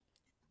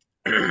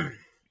Gosh.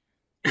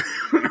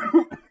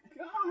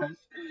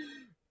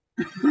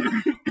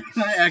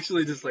 I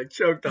actually just like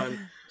choked on.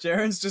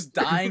 Jaren's just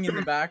dying in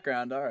the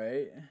background. All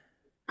right.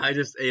 I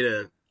just ate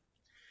a.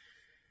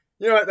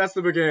 You know what? That's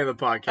the beginning of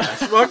the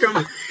podcast.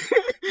 Welcome,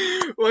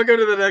 welcome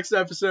to the next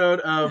episode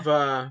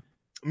of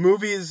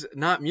Movies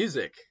Not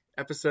Music.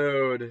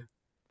 Episode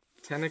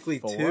technically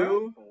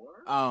 2.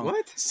 Oh,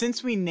 What?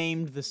 Since we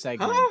named the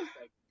segment, Huh?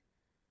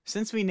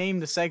 since we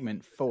named the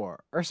segment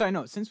 4, or sorry,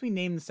 no, since we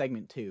named the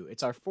segment 2,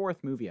 it's our 4th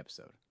movie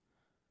episode.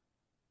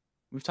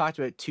 We've talked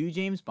about 2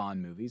 James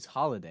Bond movies,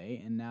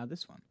 Holiday, and now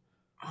this one.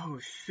 Oh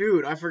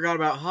shoot! I forgot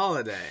about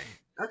Holiday.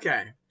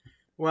 Okay,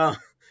 well,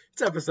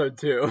 it's episode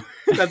 2.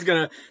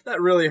 That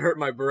really hurt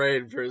my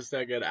brain for a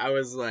second. I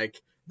was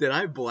like, did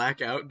I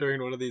black out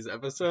during one of these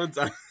episodes?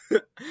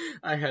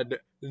 I had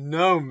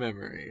no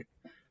memory.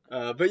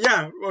 But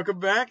yeah, welcome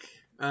back.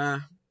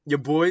 Your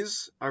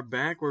boys are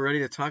back. We're ready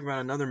to talk about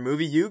another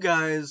movie. You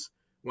guys,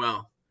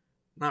 well,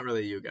 not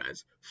really you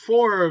guys.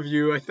 4 of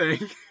you, I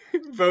think,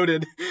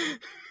 voted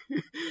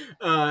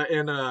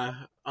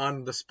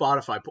on the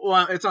Spotify.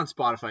 Well, it's on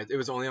Spotify. It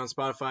was only on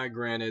Spotify,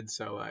 granted.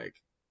 So like,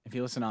 If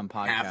you listen on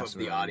podcast, half of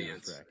the we're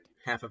audience, correct.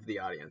 half of the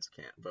audience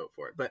can't vote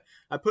for it. But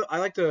I'm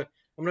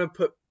gonna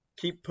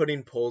keep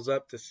putting polls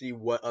up to see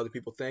what other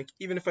people think.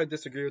 Even if I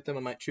disagree with them,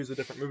 I might choose a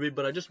different movie.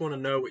 But I just want to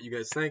know what you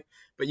guys think.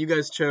 But you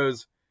guys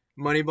chose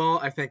Moneyball.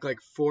 I think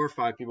like 4 or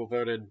 5 people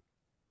voted,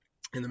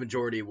 and the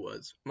majority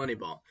was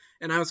Moneyball.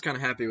 And I was kind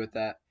of happy with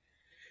that,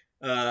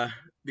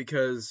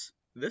 because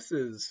this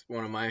is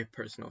one of my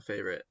personal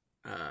favorite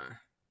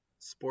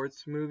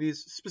sports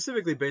movies,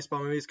 specifically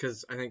baseball movies,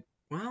 because I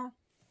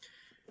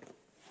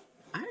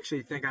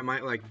actually think I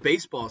might like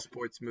baseball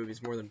sports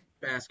movies more than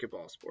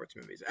basketball sports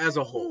movies as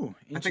a whole. Ooh,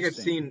 I think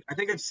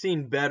I've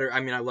seen better. I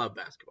mean, I love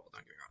basketball,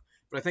 don't get me wrong,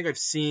 but I think I've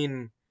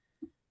seen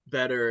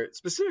better.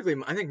 Specifically,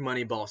 I think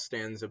Moneyball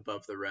stands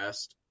above the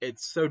rest.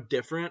 It's so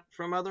different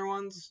from other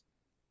ones,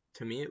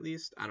 to me at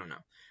least. I don't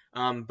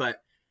know.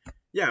 But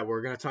yeah,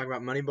 we're gonna talk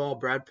about Moneyball.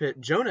 Brad Pitt,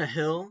 Jonah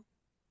Hill.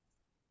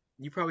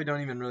 You probably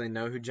don't even really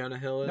know who Jonah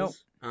Hill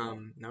is. Nope.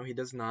 No, he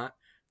does not.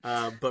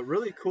 But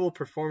really cool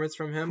performance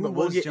from him. Who But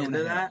we'll was get Jonah into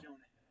Hill? that.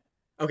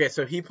 Okay,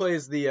 so he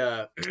plays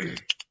the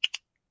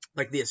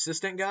like the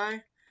assistant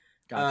guy,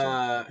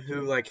 Gotcha.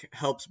 who like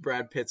helps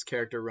Brad Pitt's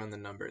character run the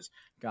numbers.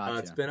 Gotcha.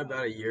 It's been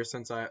about a year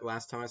since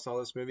last time I saw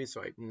this movie,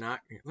 so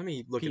let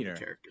me look Peter. at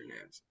the character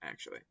names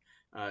actually.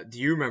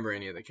 Do you remember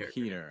any of the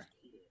characters? Peter.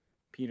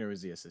 Peter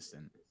was the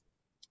assistant.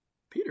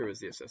 Peter was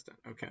the assistant.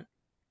 Okay.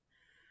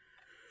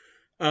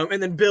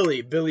 And then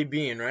Billy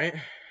Bean, right?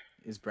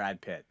 Is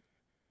Brad Pitt.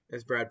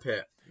 Is Brad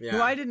Pitt. Yeah.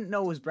 Who I didn't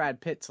know was Brad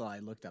Pitt till I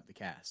looked up the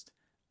cast.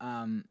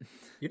 You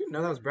didn't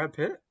know that was Brad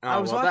Pitt? I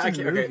was watching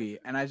the okay. movie,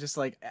 and I just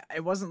like,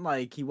 it wasn't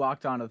like he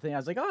walked onto the thing. I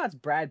was like, oh, that's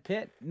Brad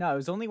Pitt. No, it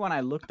was only when I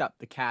looked up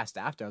the cast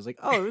after. I was like,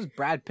 oh, it was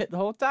Brad Pitt the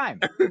whole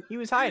time. He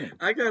was hiding.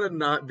 I gotta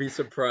not be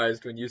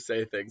surprised when you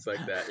say things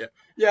like that.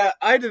 Yeah.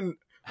 I didn't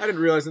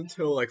realize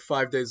until like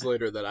 5 days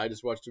later that I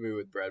just watched a movie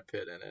with Brad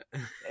Pitt in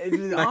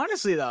it.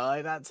 Honestly, though,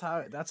 like, that's how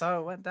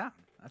it went down.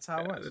 That's how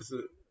it was. This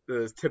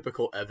is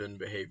typical Evan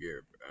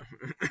behavior,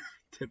 bro.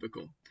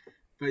 Typical.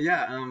 But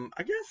yeah,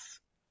 I guess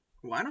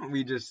why don't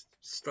we just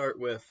start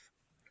with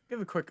Give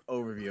a quick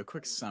overview, a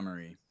quick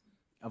summary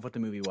of what the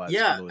movie was.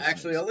 Yeah, for the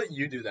actually, I'll listeners. let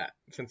you do that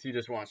since you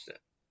just watched it.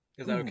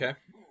 Is that Ooh. okay?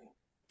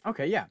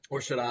 Okay, yeah. Or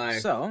should I?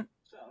 So,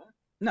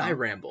 no. I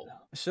ramble.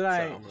 Should I'm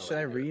I gonna should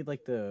I let you do read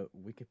like the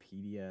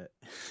Wikipedia,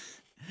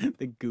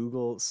 the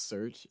Google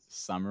search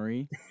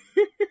summary?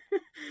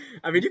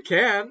 I mean, you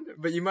can,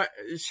 but you might.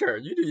 Sure,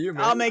 you do you,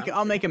 man.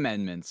 I'll make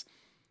amendments.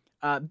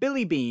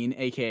 Billy Bean,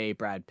 aka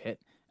Brad Pitt,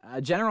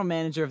 general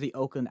manager of the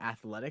Oakland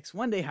Athletics,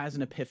 one day has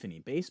an epiphany.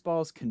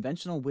 Baseball's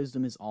conventional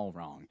wisdom is all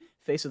wrong.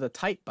 Faced with a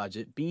tight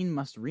budget, Bean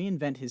must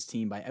reinvent his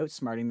team by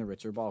outsmarting the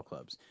richer ball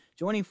clubs.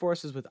 Joining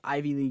forces with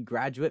Ivy League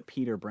graduate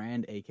Peter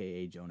Brand,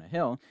 aka Jonah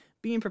Hill,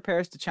 Bean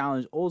prepares to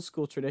challenge old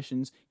school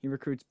traditions. He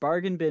recruits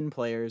bargain bin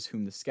players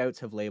whom the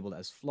scouts have labeled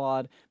as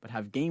flawed, but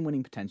have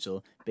game-winning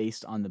potential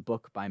based on the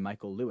book by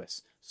Michael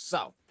Lewis.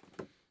 So,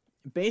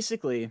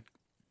 basically,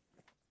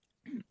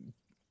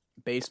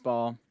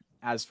 baseball,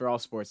 as for all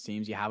sports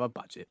teams, you have a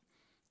budget,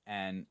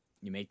 and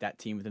you make that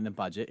team within the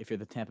budget. If you're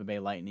the Tampa Bay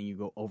Lightning, you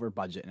go over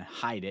budget and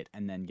hide it,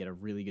 and then get a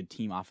really good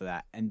team off of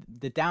that. And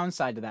the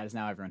downside to that is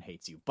now everyone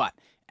hates you. But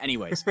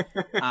anyways,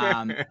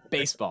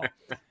 baseball.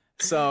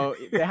 So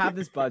they have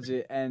this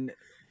budget, and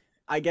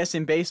I guess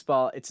in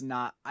baseball, it's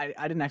not, I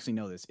didn't actually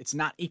know this. It's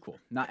not equal.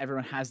 Not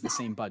everyone has the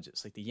same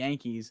budgets. Like the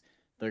Yankees,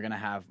 they're going to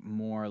have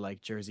more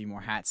like jersey, more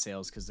hat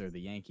sales because they're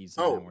the Yankees.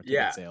 They're gonna have more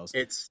ticket sales.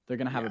 They're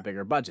going to have a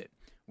bigger budget.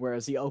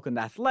 Whereas the Oakland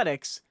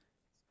Athletics,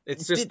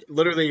 it's just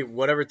literally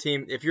whatever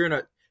team. If you're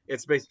in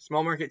it's based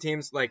small market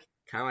teams, like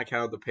kind of like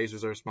how the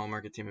Pacers are a small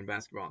market team in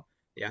basketball.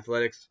 The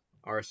Athletics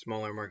are a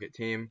smaller market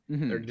team.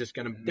 Mhm. They're just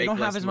gonna make they don't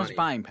have less as money. much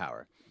buying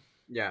power.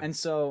 Yeah, And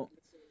so,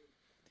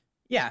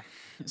 yeah.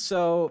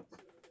 So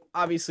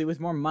obviously with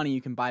more money,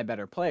 you can buy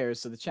better players.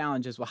 So the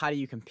challenge is, well, how do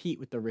you compete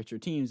with the richer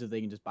teams if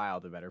they can just buy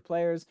all the better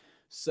players?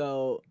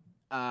 So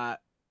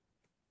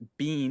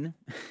Bean,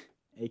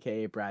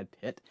 aka Brad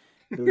Pitt,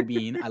 Billy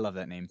Bean, I love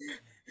that name.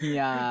 He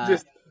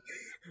Just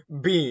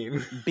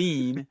Bean.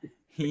 Bean,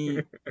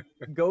 he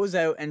goes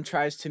out and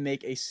tries to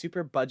make a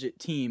super budget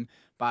team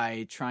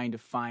by trying to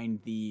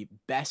find the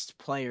best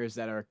players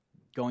that are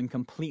going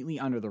completely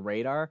under the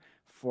radar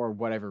for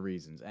whatever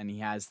reasons. And he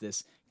has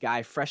this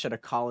guy fresh out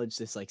of college,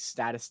 this like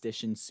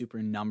statistician,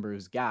 super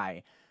numbers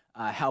guy,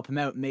 help him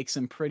out, make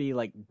some pretty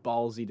like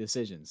ballsy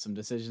decisions. Some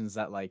decisions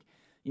that like,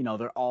 you know,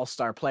 they're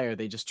all-star player,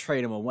 they just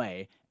trade him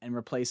away and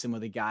replace him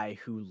with a guy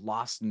who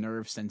lost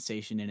nerve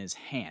sensation in his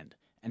hand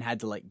and had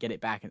to like get it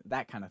back,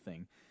 that kind of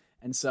thing.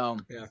 And so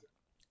Yeah.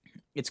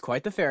 it's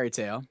quite the fairy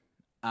tale.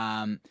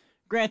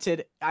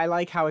 Granted, I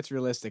like how it's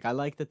realistic. I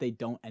like that they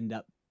don't end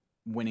up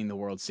winning the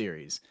World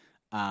Series.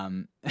 I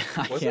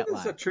Wasn't can't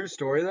this lie. a true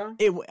story though?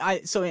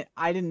 I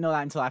didn't know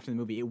that until after the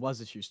movie. It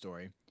was a true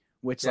story,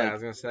 which Yeah, I like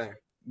was gonna say.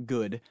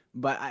 good,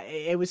 but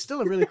it was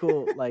still a really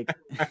cool like.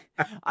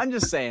 I'm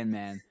just saying,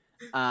 man.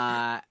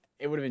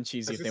 It would have been I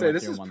cheesy was if gonna they say went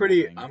this through is and won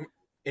pretty. the whole thing.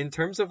 In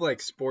terms of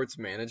like sports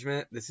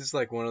management, this is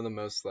like one of the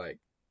most like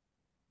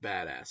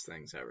badass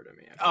things ever to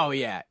me. I feel Oh like.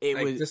 yeah, it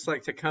Like was just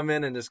like to come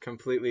in and just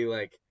completely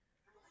like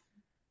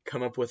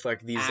come up with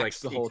like these like Axe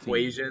the whole team.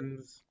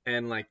 equations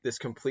and like this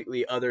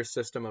completely other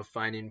system of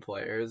finding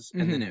players,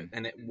 and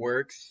then it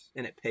works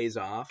and it pays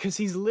off. because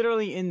he's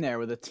literally in there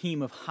with a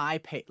team of high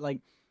pay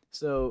like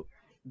so.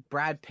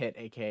 Brad Pitt,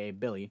 aka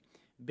Billy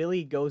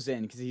goes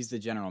in because he's the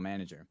general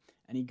manager,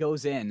 and he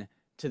goes in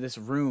to this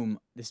room,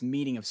 this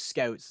meeting of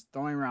scouts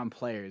throwing around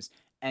players,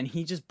 and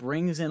he just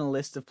brings in a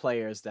list of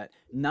players that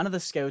none of the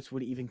scouts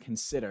would even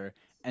consider,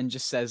 and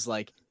just says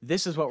like,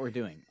 "This is what we're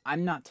doing.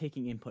 I'm not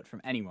taking input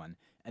from anyone."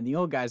 And the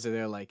old guys are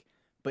there like,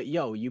 "But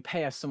yo, you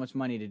pay us so much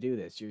money to do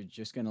this. You're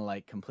just gonna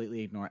like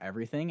completely ignore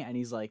everything?" And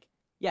he's like,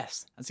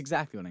 "Yes, that's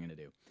exactly what I'm gonna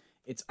do."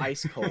 It's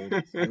ice cold.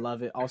 I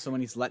love it. Also,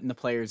 when he's letting the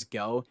players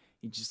go,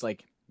 he's just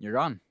like, "You're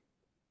gone.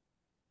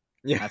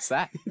 Yeah, That's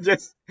that.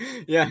 just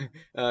yeah,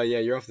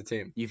 you're off the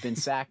team. You've been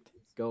sacked.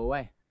 Go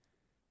away."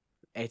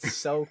 It's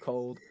so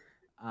cold.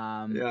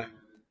 Yeah.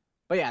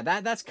 But yeah,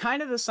 that's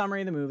kind of the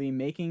summary of the movie,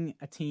 making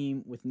a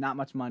team with not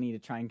much money to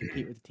try and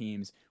compete with the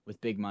teams with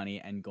big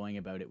money and going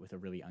about it with a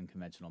really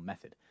unconventional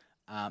method.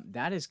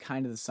 That is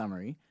kind of the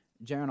summary.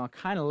 Jaron, I'll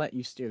kind of let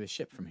you steer the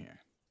ship from here.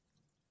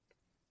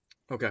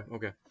 Okay.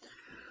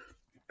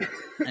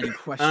 Any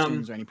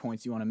questions or any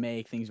points you want to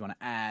make, things you want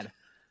to add?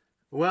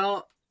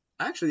 Well,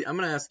 actually, I'm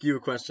gonna ask you a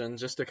question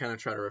just to kind of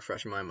try to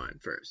refresh my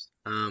mind first.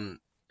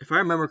 If I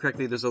remember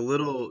correctly, there's a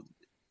little.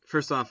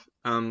 First off,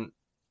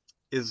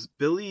 is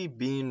Billy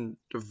being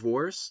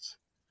divorced?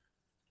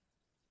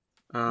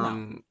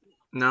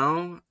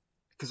 No,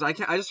 because I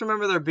just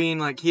remember there being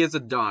like he has a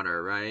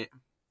daughter, right?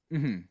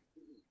 Mm-hmm.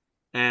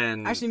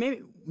 And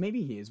Actually,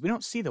 maybe he is. We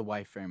don't see the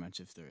wife very much,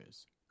 if there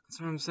is. that's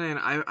what I'm saying.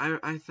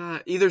 I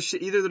thought either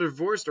they're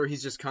divorced or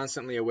he's just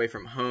constantly away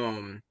from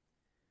home.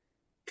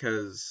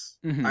 Because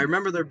I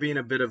remember there being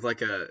a bit of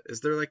like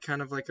is there like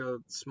kind of like a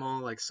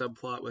small like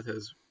subplot with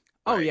his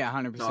Oh like, yeah,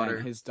 100%. daughter?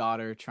 His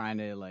daughter trying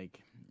to like,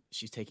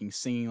 she's taking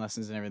singing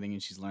lessons and everything,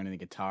 and she's learning the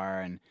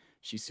guitar, and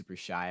she's super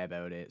shy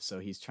about it. So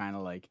he's trying to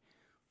like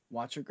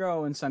watch her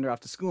grow and send her off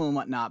to school and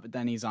whatnot. But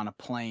then he's on a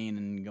plane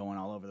and going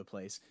all over the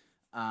place.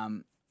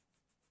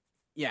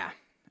 Yeah.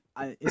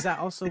 Is that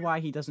also why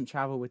he doesn't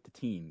travel with the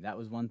team? That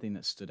was one thing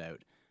that stood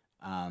out.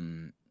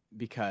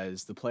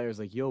 Because the player's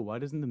like, "Yo, why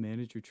doesn't the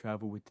manager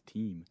travel with the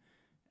team?"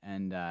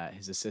 And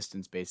his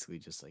assistant's basically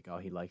just like, "Oh,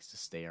 he likes to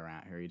stay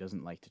around here. He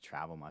doesn't like to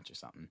travel much or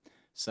something."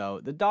 So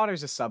the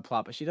daughter's a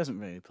subplot, but she doesn't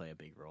really play a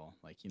big role.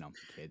 Like, you know,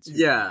 kids. Who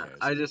Yeah,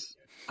 really cares?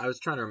 I was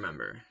trying to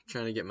remember,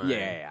 trying to get my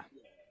Yeah.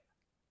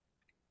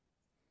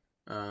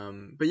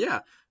 But yeah,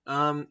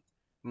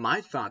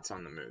 my thoughts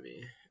on the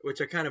movie, which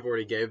I kind of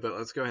already gave, but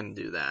let's go ahead and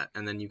do that,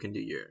 and then you can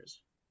do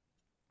yours.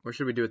 Or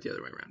should we do it the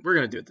other way around? We're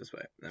gonna do it this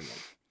way, then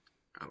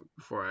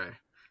before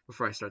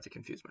I start to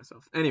confuse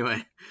myself.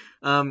 Anyway,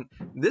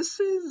 this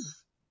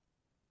is,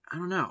 I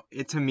don't know.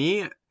 To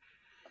me,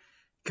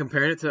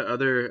 comparing it to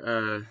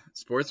other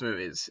sports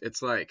movies,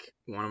 it's like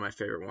one of my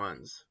favorite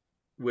ones,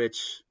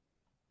 which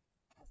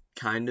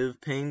kind of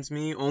pains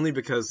me only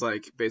because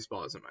like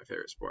baseball isn't my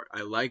favorite sport.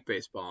 I like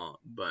baseball,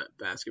 but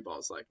basketball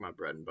is like my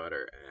bread and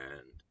butter,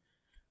 and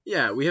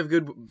yeah, we have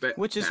good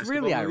Which is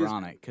basketball really movies.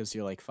 ironic because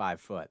you're like 5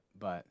 foot,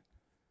 but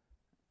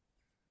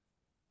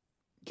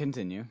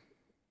continue.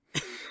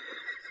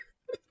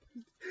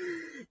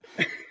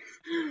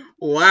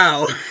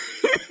 Wow.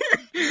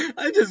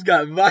 I just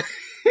got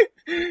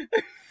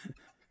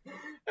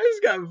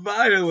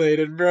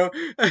violated, bro.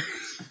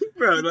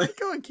 Bro, like,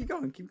 Keep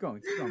going.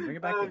 Bring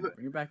it back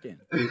in.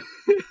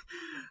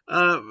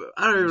 I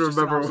don't even It's just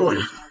an remember what.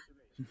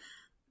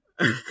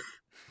 observation.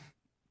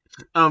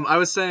 I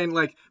was saying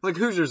like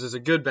Hoosiers is a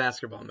good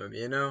basketball movie,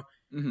 you know?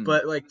 Mhm.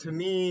 But like to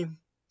me,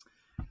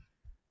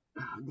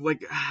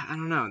 like I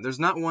don't know, there's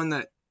not one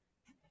that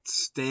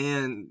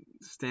stands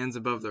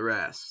above the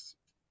rest.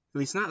 At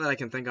least not that I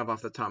can think of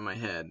off the top of my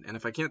head. And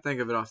if I can't think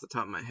of it off the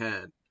top of my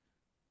head,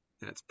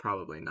 then it's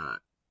probably not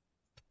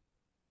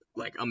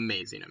like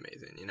amazing,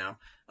 you know.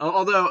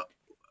 Although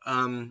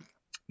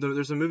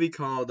there's a movie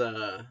called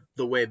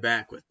The Way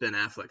Back with Ben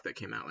Affleck that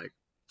came out like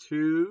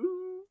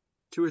two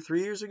or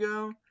 3 years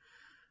ago.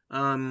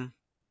 And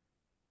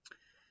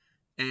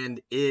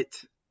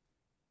it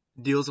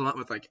deals a lot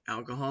with like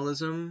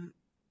alcoholism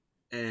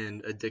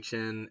and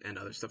addiction and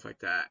other stuff like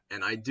that.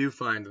 And I do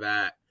find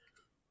that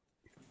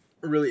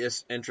really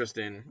is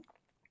interesting,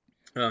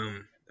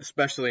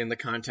 especially in the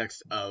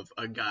context of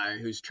a guy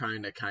who's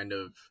trying to kind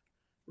of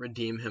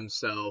redeem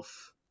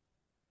himself,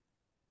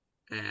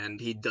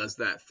 and he does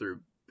that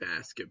through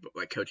basketball,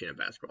 like coaching a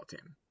basketball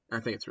team. I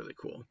think it's really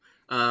cool.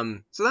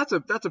 So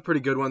that's a pretty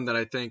good one that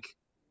I think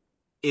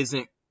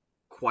isn't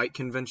quite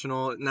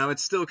conventional. Now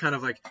it's still kind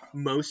of like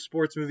most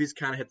sports movies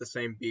kind of hit the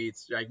same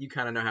beats. Like you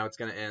kind of know how it's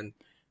going to end.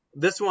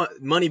 This one,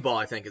 Moneyball,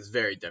 I think is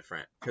very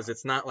different because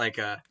it's not like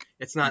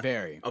it's not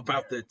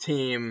about the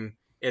team.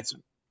 It's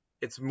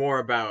more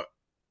about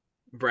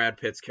Brad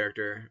Pitt's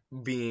character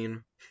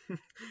Bean,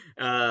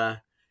 and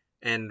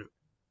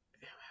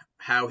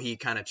how he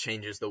kind of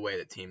changes the way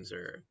that teams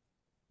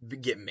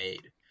get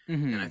made.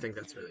 Mm-hmm. And I think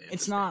that's really interesting.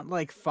 It's not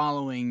like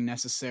following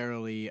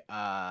necessarily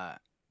a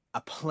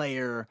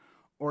player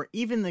or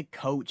even the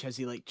coach as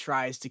he like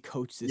tries to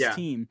coach this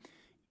team.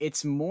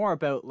 It's more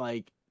about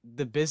like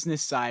the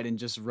business side and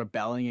just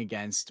rebelling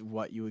against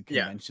what you would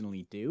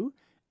conventionally do.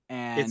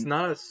 And it's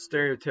not a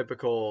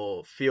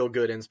stereotypical feel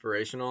good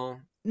inspirational.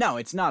 No,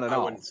 it's not at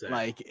all. I wouldn't say.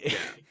 Like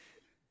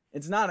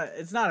it's not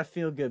a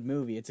feel good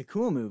movie. It's a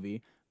cool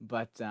movie,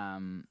 but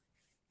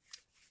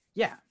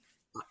yeah.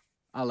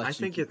 I'll let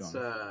you keep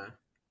going.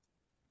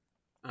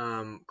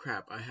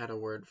 Crap, I had a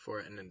word for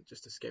it and it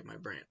just escaped my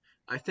brain.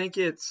 I think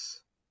it's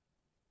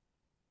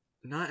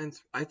kind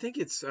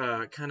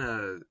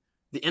of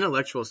the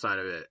intellectual side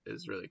of it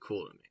is really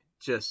cool to me.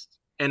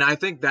 And I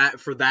think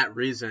that for that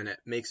reason, it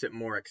makes it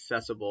more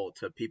accessible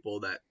to people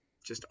that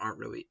just aren't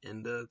really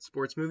into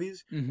sports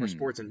movies or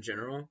sports in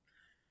general.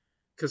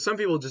 Because some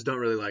people just don't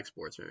really like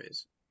sports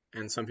movies,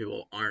 and some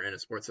people aren't into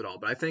sports at all.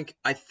 But I think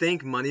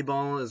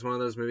Moneyball is one of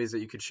those movies that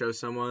you could show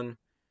someone,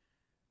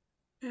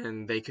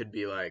 and they could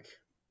be like,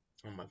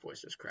 "Oh, my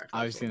voice just cracked."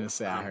 I was gonna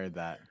say I heard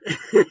that.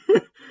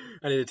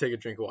 I need to take a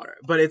drink of water.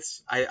 But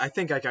I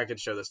think I could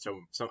show this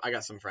to some. I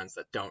got some friends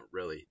that don't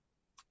really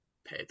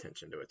pay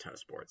attention to a ton of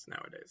sports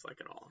nowadays,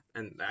 like at all.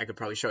 And I could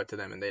probably show it to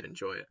them and they'd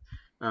enjoy it.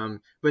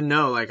 But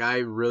no, like I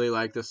really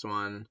like this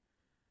one.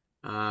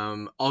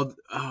 How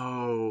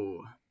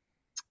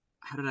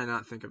did I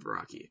not think of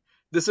Rocky?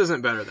 This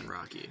isn't better than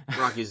Rocky.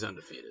 Rocky's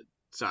undefeated.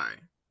 Sorry.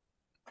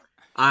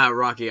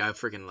 Rocky, I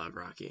freaking love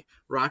Rocky.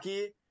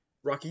 Rocky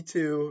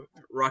 2,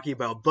 Rocky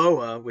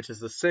Balboa, which is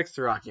the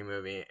 6th Rocky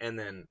movie, and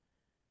then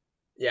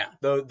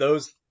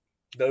those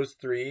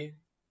three,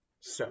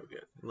 so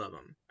good. Love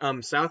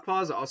them.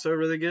 Southpaw is also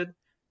really good,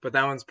 but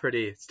that one's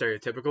pretty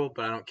stereotypical,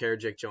 but I don't care.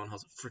 Jake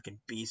Gyllenhaal's a freaking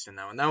beast in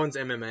that one. That one's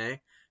MMA.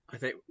 I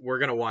think we're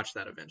going to watch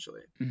that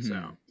eventually. Mm-hmm.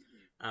 So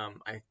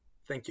I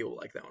think you'll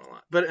like that one a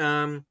lot. But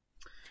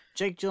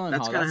Jake Gyllenhaal,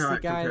 that's the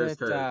guy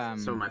that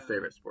some of my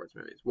favorite sports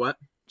movies. What?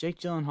 Jake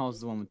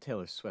Gyllenhaal's the one with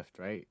Taylor Swift,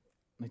 right?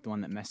 Like the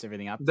one that messed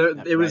everything up.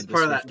 It was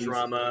part of that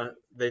drama.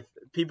 I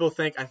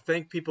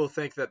think people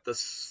think that the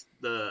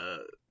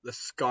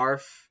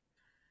scarf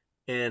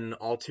in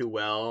All Too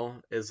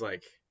Well is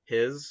like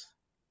his,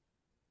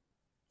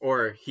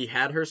 or he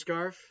had her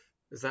scarf.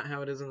 Is that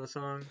how it is in the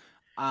song?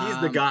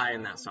 He's the guy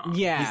in that song.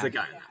 Yeah, he's the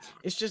guy in that song.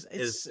 It's just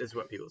is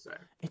what people say.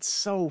 It's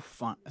so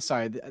fun.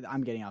 Sorry,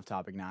 I'm getting off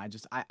topic now.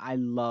 I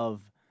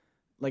love.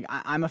 Like,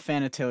 I'm a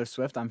fan of Taylor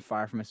Swift. I'm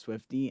far from a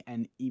Swiftie.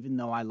 And even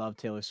though I love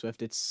Taylor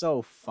Swift, it's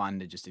so fun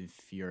to just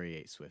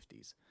infuriate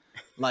Swifties.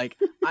 Like,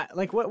 what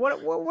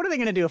are they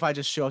going to do if I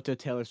just show up to a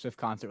Taylor Swift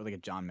concert with, like, a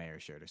John Mayer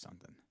shirt or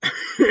something?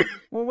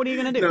 Well, what are you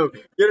going to do? No,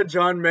 get a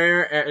John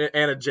Mayer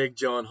and a Jake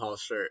Gyllenhaal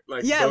shirt.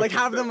 Like, yeah, like,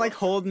 have them, like,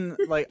 holding,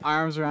 like,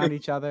 arms around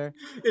each other.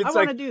 I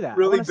want to do that.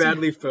 Really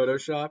badly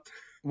photoshopped.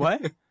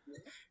 What?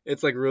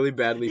 It's, like, really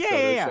badly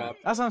photoshopped. Yeah.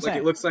 That's what I'm saying.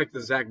 Like, it looks like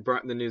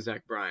the new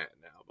Zach Bryan album.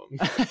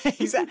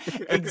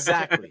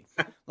 Exactly.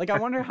 Like, I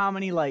wonder how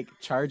many like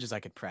charges I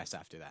could press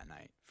after that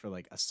night for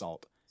like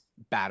assault,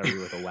 battery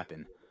with a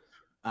weapon.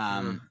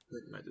 I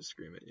might just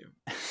scream at you.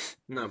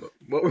 No, but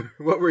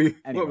what were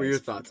your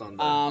thoughts on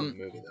the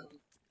movie though?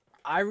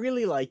 I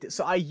really liked it.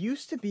 So I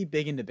used to be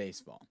big into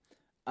baseball.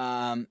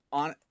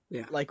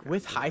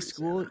 With high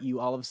school, you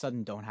all of a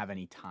sudden don't have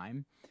any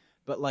time,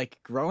 but like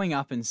growing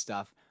up and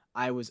stuff,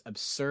 I was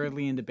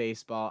absurdly into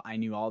baseball. I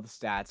knew all the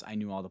stats. I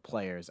knew all the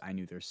players. I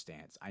knew their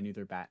stance. I knew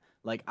their bat.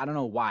 Like, I don't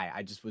know why.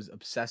 I just was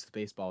obsessed with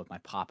baseball with my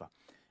papa.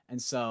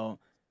 And so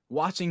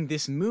watching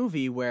this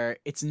movie where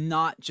it's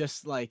not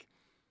just like,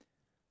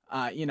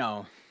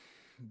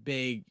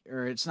 big,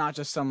 or it's not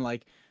just some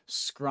like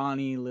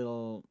scrawny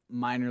little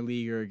minor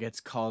leaguer gets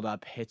called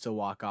up, hits a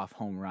walk-off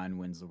home run,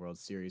 wins the World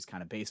Series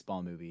kind of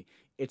baseball movie.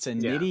 It's a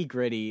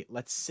nitty-gritty,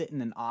 let's sit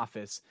in an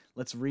office,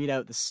 let's read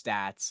out the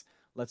stats.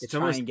 It's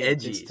almost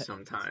edgy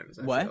sometimes.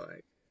 I feel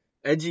like.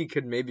 Edgy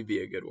could maybe be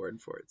a good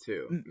word for it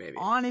too. Maybe.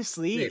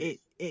 Honestly,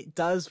 Maybe. it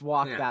does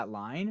walk Yeah. that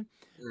line.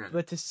 Yeah.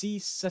 But to see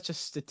such a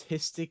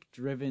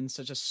statistic-driven,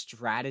 such a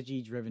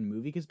strategy-driven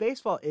movie, because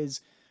baseball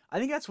is, I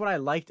think that's what I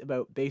liked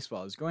about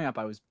baseball. Is growing up,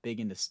 I was big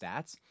into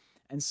stats,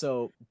 and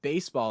so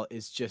baseball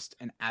is just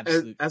an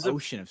absolute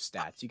ocean of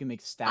stats. You can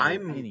make stat out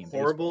of anything in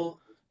baseball.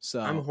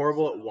 I'm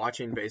horrible at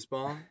watching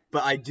baseball,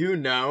 but I do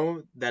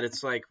know that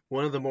it's like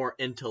one of the more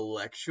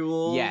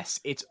intellectual. Yes,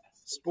 it's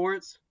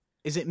sports.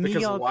 Is it because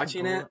Miguel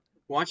watching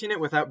it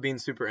without being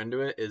super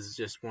into it is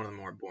just one of the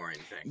more boring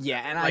things.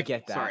 Yeah, and I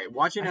get that. Sorry,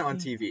 watching it on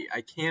TV,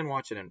 I can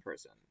watch it in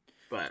person,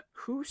 but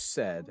who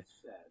said?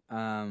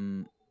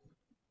 I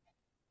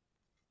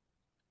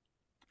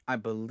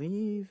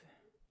believe.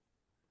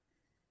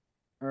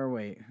 Or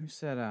wait, who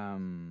said?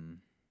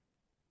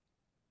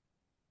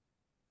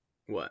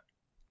 What?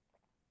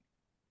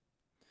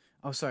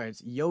 Oh, sorry,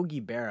 it's Yogi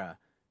Berra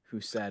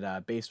who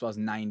said baseball's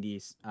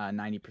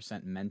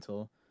 90%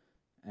 mental,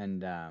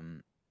 and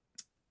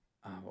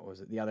what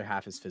was it? The other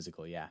half is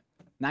physical. Yeah,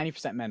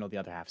 90% mental, the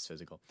other half is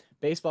physical.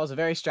 Baseball is a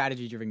very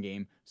strategy-driven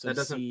game. So that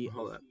doesn't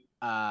hold up.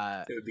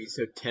 It would be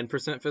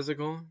 10%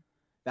 physical.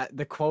 That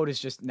the quote is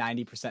just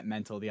 90%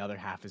 mental, the other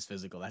half is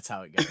physical. That's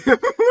how it goes.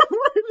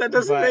 That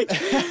doesn't make.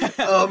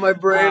 Oh, my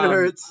brain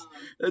hurts.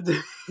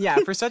 Yeah,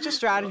 for such a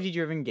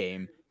strategy-driven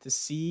game, to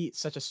see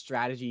such a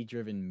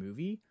strategy-driven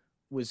movie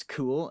was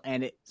cool,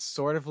 and it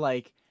sort of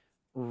I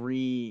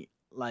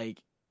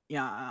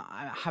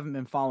haven't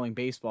been following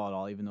baseball at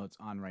all, even though it's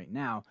on right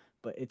now.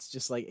 But it's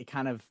just like it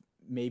kind of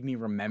made me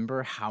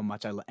remember how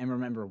much and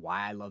remember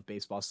why I love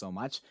baseball so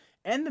much.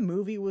 And the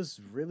movie was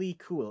really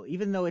cool,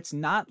 even though it's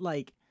not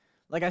like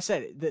I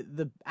said,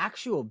 the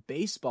actual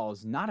baseball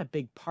is not a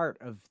big part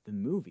of the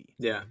movie.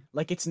 Yeah.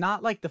 Like, it's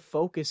not like the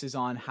focus is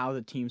on how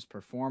the team's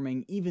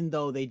performing, even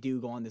though they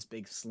do go on this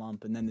big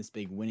slump and then this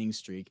big winning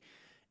streak.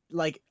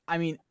 Like, I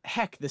mean,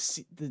 heck,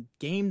 the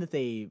game that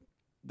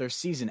their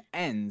season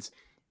ends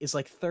is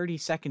like 30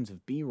 seconds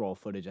of B-roll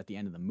footage at the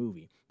end of the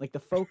movie. Like, the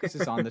focus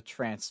is on the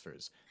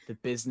transfers, the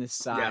business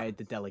side,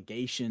 the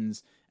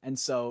delegations. And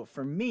so,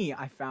 for me,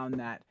 I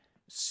found that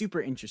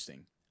super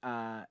interesting.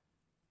 I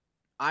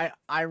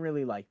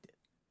really liked it.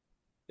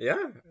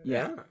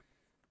 Yeah.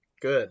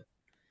 Good.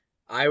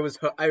 I was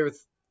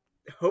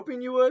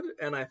hoping you would,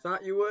 and I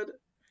thought you would.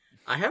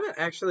 I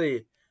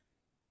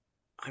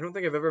don't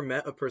think I've ever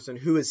met a person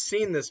who has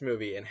seen this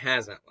movie and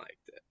hasn't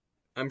liked it.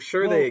 I'm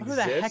sure they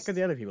exist. Who the heck are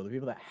the other people? The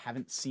people that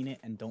haven't seen it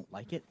and don't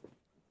like it?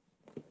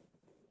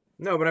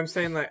 No, but I'm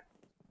saying like,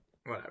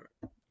 whatever.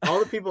 All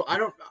the people, I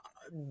don't.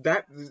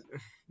 That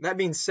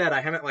being said,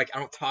 I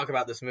don't talk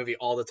about this movie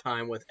all the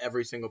time with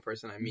every single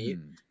person I meet.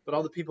 But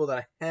all the people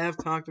that I have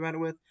talked about it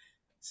with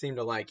seem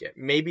to like it.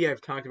 Maybe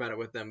I've talked about it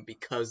with them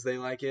because they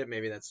like it.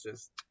 Maybe that's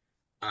just,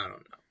 I don't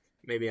know.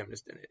 Maybe I'm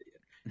just an idiot.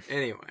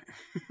 Anyway.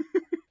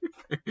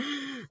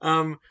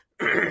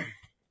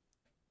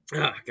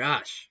 Oh,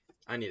 gosh.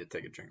 I need to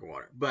take a drink of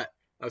water. But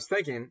I was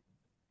thinking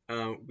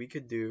we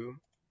could do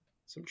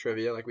some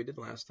trivia like we did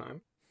last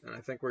time. And I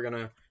think we're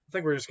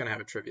just gonna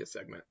have a trivia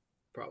segment,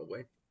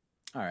 probably.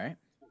 All right.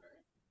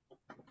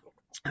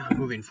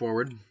 Moving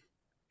forward.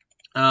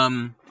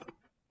 And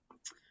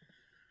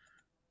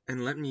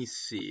let me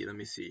see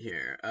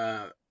here.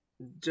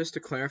 Just to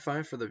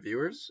clarify for the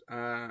viewers,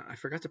 I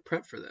forgot to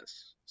prep for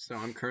this. So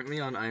I'm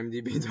currently on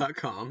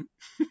imdb.com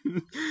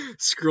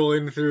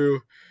scrolling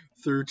through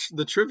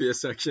the trivia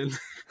section.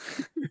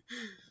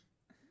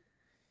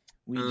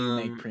 We do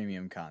make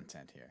premium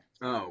content here.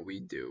 Oh, we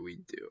do.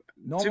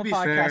 Normal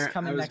podcast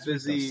coming next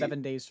week, though,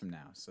 7 days from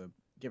now. So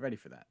get ready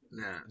for that.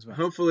 Yeah. Well.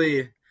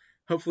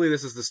 Hopefully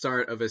this is the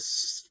start of a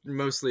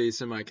mostly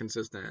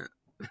semi-consistent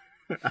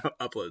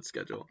upload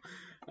schedule.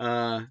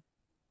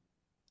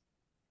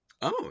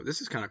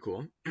 This is kind of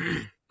cool.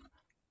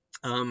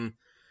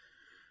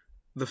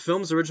 The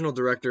film's original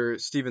director,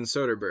 Steven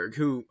Soderbergh,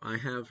 who I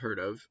have heard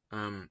of,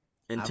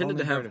 intended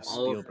to have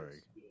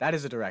Spielberg. That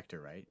is a director,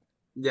 right?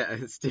 Yeah,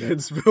 Steven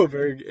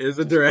Spielberg is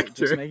a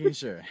director. Just making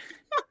sure.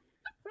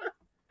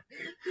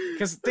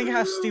 Because think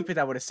how stupid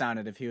that would have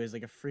sounded if he was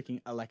like a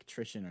freaking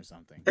electrician or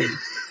something.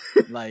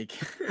 Like,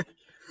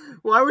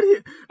 why would he?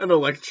 An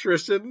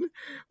electrician?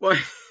 Why?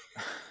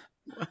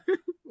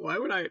 Why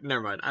would I?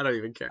 Never mind. I don't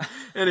even care.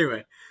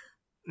 Anyway,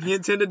 he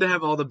intended to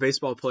have all the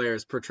baseball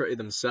players portray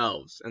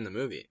themselves in the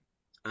movie.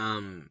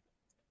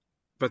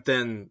 But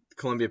then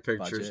Columbia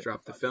Pictures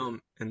dropped the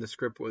film, and the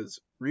script was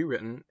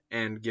rewritten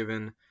and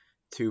given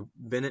to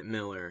Bennett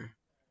Miller,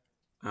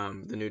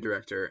 the new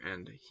director,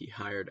 and he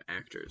hired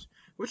actors,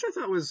 which I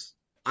thought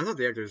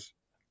the actors,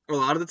 a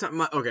lot of the time,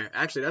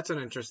 actually, that's an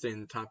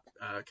interesting kind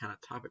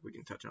of topic we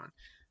can touch on.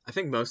 I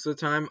think most of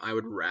the time, I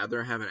would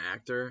rather have an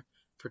actor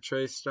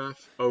portray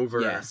stuff over.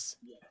 Yes.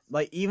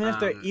 Like, even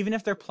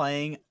if they're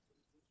playing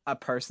a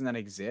person that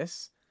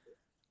exists,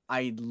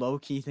 I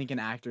low-key think an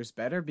actor's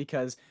better,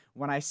 because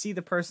when I see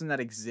the person that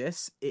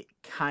exists, it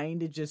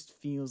kind of just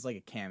feels like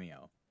a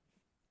cameo.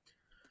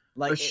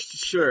 Like,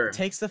 sure.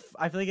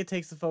 I feel like it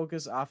takes the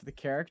focus off the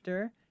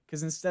character,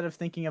 because instead of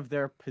thinking of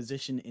their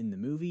position in the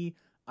movie,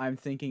 I'm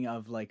thinking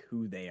of like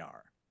who they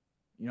are.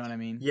 You know what I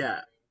mean?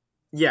 Yeah.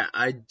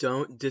 I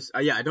don't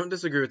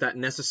disagree with that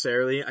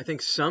necessarily. I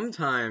think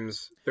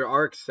sometimes there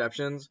are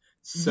exceptions.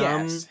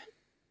 Yes.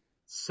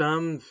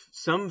 Some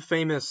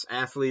famous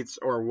athletes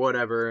or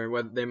whatever,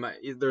 whether they might,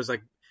 there's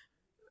like,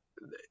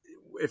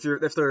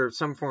 if they're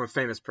some form of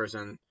famous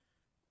person,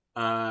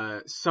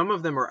 some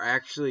of them are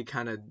actually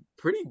kind of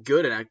pretty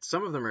good at act.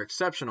 Some of them are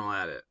exceptional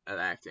at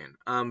acting.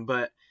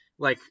 But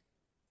like,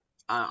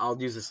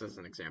 I'll use this as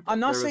an example. I'm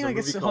not There was saying a like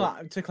movie hold called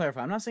on, to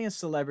clarify. I'm not saying a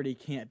celebrity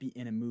can't be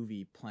in a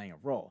movie playing a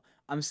role.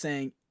 I'm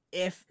saying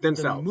if the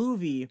Themselves.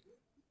 movie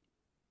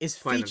is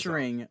Playing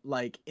featuring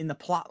like in the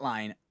plot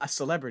line a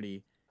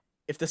celebrity,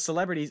 if the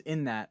celebrity's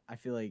in that, I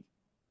feel like,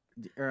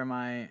 or am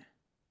I?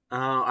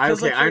 I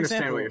Like, understand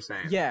example, what you're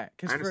saying. Yeah,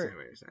 I understand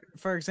what you're saying.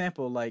 For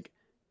example, like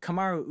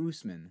Kamaru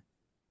Usman,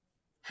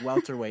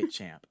 welterweight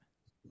champ,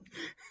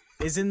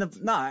 is in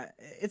the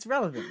it's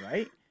relevant,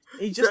 right?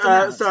 He just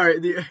announced. Sorry.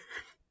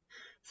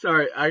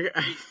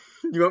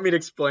 You want me to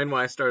explain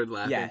why I started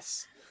laughing?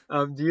 Yes.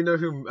 Do you know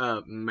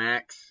who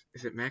Max?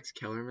 Is it Max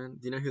Kellerman?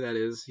 Do you know who that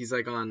is? He's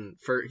like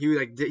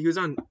he was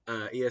on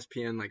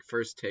ESPN like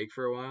First Take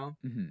for a while.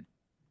 Mm-hmm.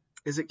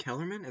 Is it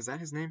Kellerman? Is that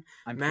his name?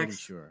 I'm Max? pretty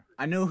sure.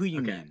 I know who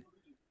you mean.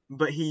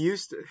 But he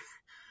used to.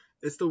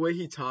 It's the way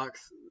he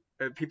talks.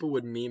 People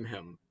would meme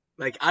him.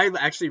 Like I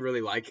actually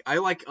really I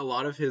like a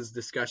lot of his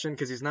discussion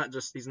because he's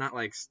not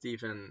like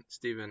Stephen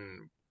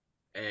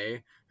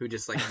A, who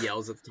just like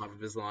yells at the top of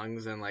his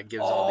lungs and like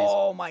gives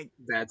all these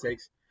bad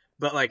takes.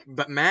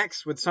 But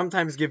Max would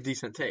sometimes give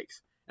decent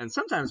takes, and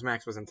sometimes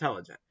Max was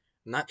intelligent.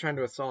 I'm not trying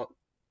to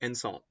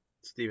insult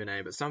Stephen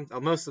A, but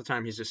most of the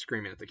time he's just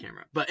screaming at the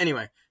camera. But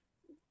anyway,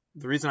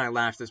 the reason I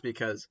laughed is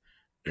because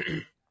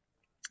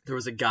there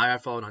was a guy I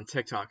followed on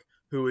TikTok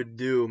who would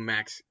do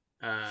Max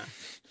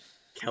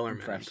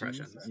Kellerman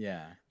impressions.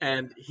 Yeah.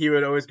 And he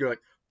would always go like,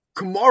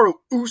 Kamaru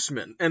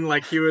Usman, and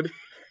like he would.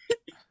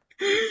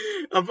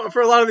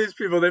 For a lot of these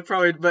people,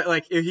 but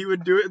like if he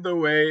would do it the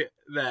way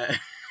that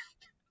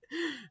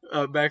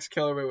Max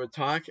Kellerman would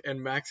talk,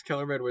 and Max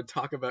Kellerman would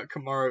talk about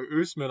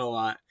Kamaru Usman a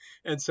lot,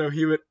 and so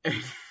he would,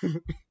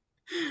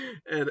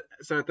 and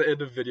so at the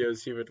end of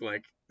videos he would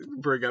like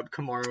bring up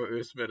Kamaru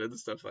Usman and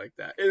stuff like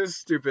that. It was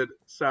stupid.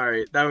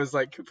 Sorry, that was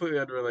like completely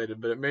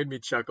unrelated, but it made me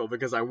chuckle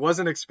because I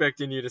wasn't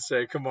expecting you to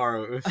say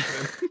Kamaru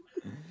Usman.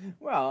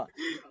 Well,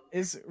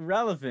 it's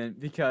relevant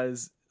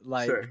because.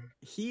 Like, sure.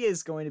 He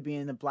is going to be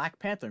in the Black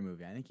Panther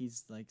movie. I think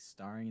he's like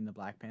starring in the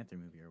Black Panther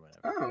movie or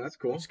whatever. Oh, that's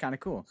cool. Which is kind of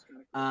cool.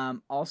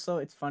 Also,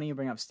 it's funny you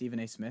bring up Stephen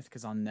A. Smith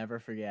because I'll never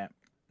forget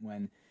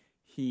when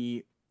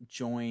he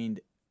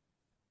joined.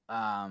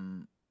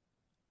 Because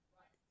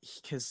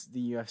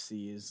the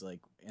UFC is like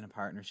in a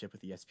partnership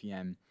with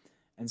ESPN,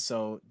 and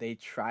so they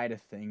tried a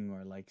thing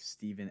where like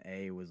Stephen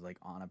A. was like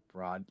on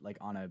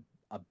a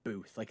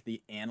booth, like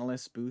the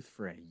analyst booth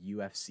for a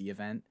UFC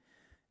event.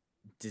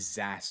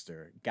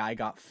 Disaster. Guy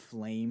got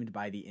flamed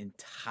by the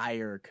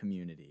entire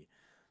community.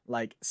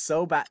 Like,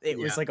 so bad. It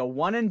was like a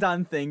one and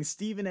done thing.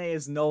 Stephen A.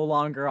 is no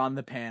longer on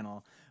the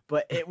panel.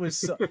 But it was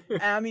so...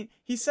 I mean,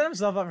 he set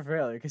himself up for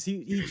failure because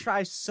he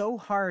tries so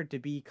hard to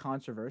be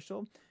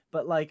controversial,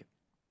 but like...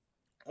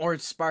 or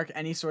spark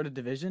any sort of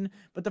division.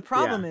 But the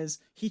problem is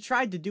he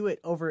tried to do it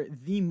over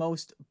the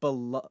most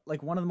one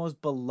of the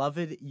most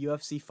beloved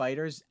UFC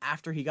fighters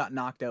after he got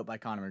knocked out by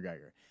Conor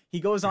McGregor. He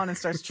goes on and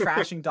starts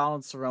trashing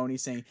Donald Cerrone,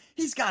 saying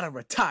he's got to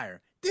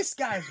retire. This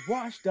guy's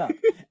washed up.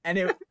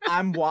 And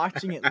I'm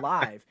watching it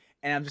live,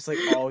 and I'm just like,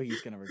 oh,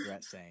 he's gonna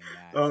regret saying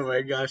that. Oh my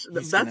gosh,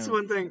 that's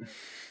one thing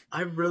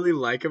I really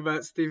like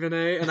about Stephen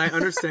A. And I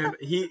understand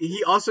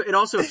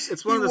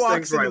it's one of those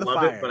things where I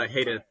love it, but I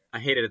hate it. I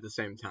hate it at the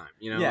same time.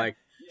 You know, like.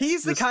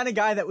 He's the kind of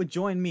guy that would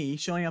join me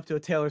showing up to a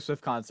Taylor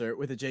Swift concert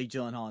with a Jake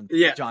Gyllenhaal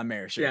and John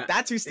Mayer shirt. Yeah.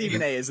 That's who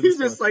Stephen A. is. He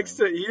just likes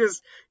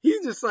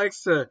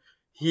to.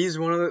 He's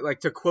one of the, like,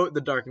 to quote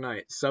The Dark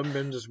Knight. Some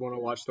men just want to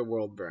watch the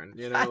world burn.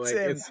 You know, that's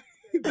him.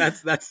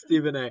 That's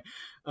Stephen A.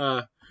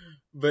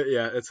 But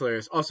yeah, it's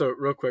hilarious. Also,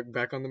 real quick,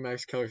 back on the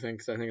Max Keller thing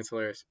because I think it's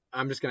hilarious.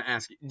 I'm just gonna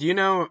ask you. Do you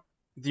know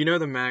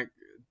the Max?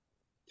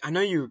 I know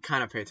you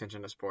kind of pay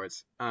attention to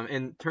sports.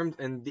 In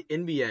the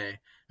NBA,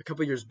 a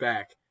couple years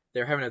back.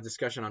 They're having a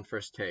discussion on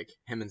First Take,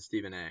 him and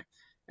Stephen A.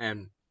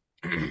 And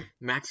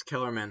Max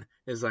Kellerman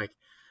is like,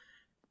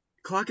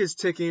 clock is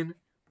ticking.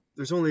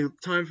 There's only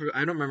time for, I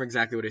don't remember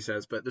exactly what he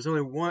says, but there's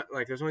only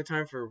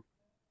time for,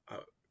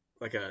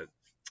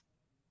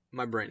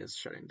 my brain is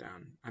shutting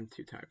down. I'm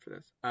too tired for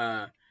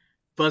this.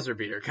 Buzzer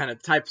beater kind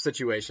of type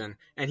situation.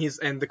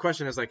 And the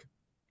question is like,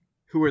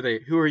 who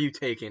are you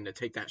taking to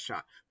take that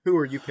shot? Who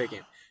are you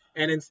picking?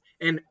 Let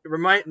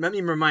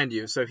me remind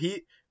you. So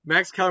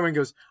Max Kellerman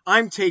goes,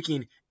 I'm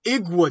taking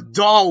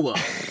Iguodala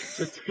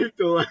to take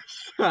the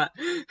last shot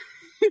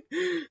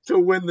to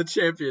win the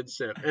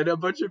championship, and a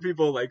bunch of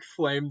people like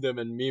flamed him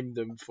and memed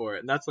him for it,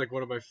 and that's like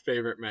one of my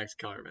favorite Max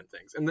Kellerman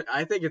things. And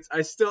I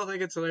still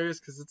think it's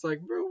hilarious because it's like,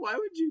 bro, why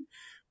would you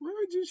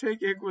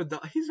take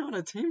Iguodala? He's on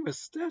a team with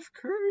Steph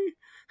Curry.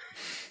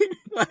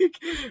 like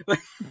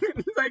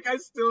I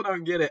still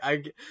don't get it.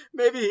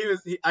 Maybe he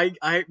was.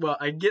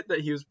 I get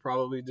that he was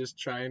probably just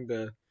trying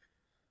to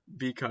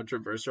be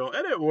controversial,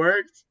 and it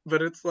worked.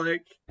 But it's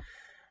like,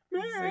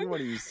 man,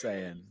 what are you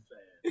saying?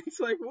 it's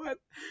like what?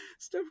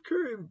 Steph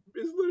Curry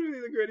is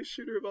literally the greatest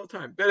shooter of all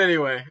time. But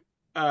anyway,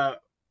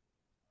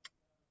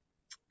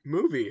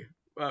 movie.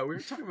 We were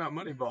talking about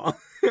Moneyball.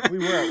 We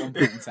were at one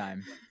point in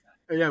time.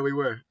 Yeah, we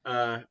were.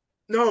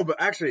 No, but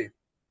actually,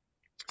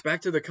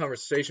 back to the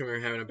conversation we were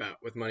having about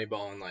with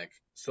Moneyball and like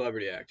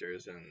celebrity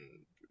actors and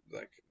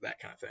like that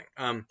kind of thing.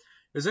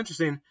 It was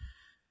interesting.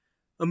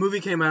 A movie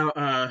came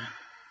out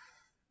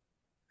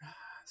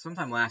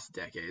sometime last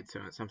decade, so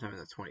sometime in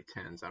the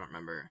 2010s. I don't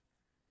remember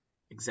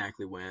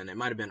exactly when. It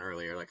might have been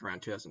earlier, like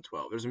around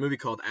 2012. There's a movie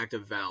called Act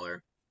of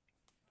Valor.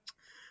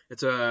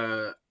 It's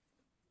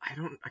I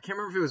can't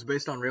remember if it was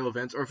based on real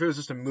events or if it was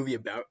just a movie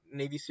about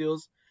Navy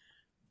SEALs.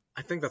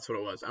 I think that's what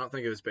it was. I don't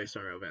think it was based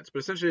on real events. But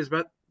essentially, it's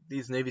about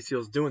these Navy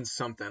SEALs doing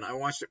something. I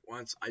watched it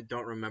once. I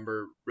don't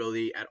remember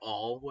really at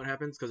all what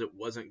happens because it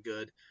wasn't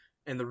good.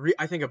 And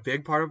I think a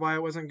big part of why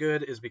it wasn't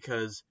good is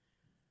because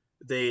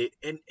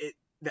in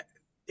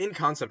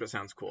concept, it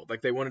sounds cool.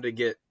 Like they wanted to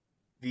get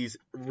these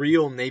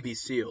real Navy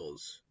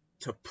SEALs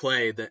to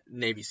play the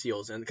Navy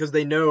SEALs, and because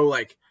they know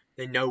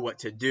what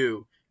to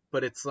do.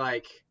 But it's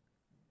like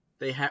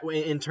they have,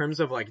 in terms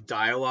of like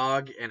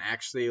dialogue and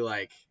actually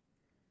like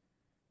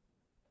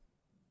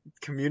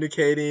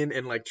communicating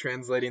and like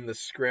translating the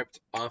script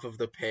off of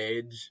the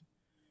page,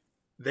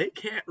 they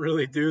can't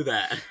really do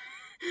that.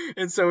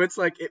 And so it's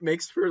like it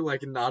makes for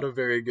like not a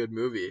very good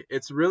movie.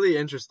 It's really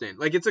interesting.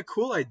 Like it's a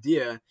cool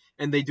idea,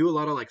 and they do a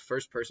lot of like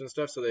first person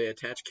stuff, so they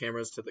attach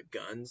cameras to the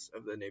guns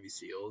of the Navy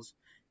SEALs,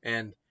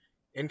 and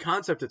in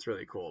concept it's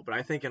really cool. But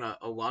I think in a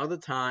lot of the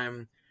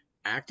time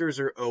actors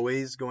are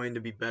always going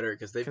to be better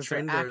because they've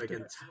trained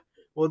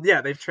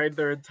they've trained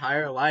their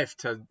entire life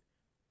to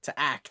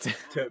act,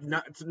 to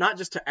not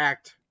just to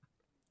act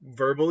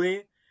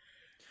verbally,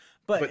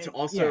 but to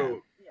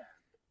also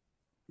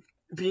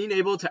being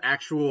able to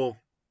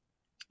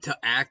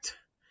act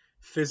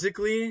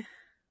physically,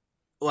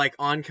 like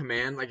on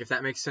command, like if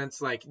that makes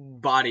sense, like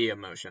body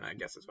emotion, I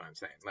guess is what I'm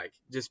saying. Like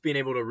just being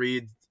able to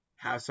read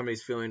how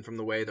somebody's feeling from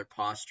the way their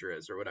posture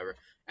is or whatever.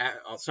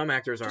 Some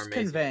actors are just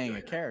amazing. Conveying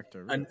a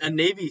character. Really. A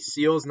Navy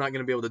SEAL is not going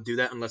to be able to do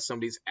that unless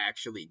somebody's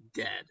actually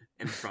dead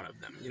in front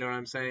of them. You know what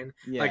I'm saying?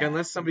 Yeah. Like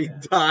unless somebody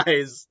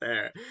dies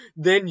there,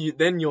 then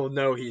you'll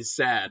know he's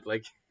sad.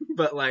 Like,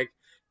 but like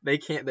they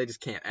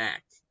just can't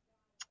act.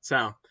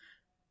 So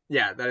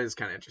yeah, that is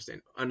kind of interesting.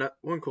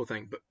 One cool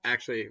thing, but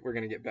actually we're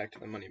going to get back to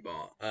the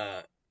Moneyball.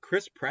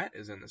 Chris Pratt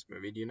is in this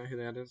movie. Do you know who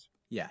that is?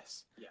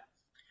 Yes. Yeah.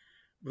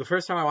 The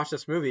first time I watched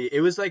this movie,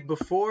 it was like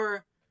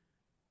before.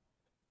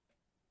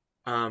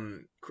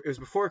 It was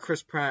before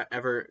Chris Pratt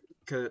ever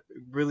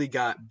really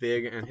got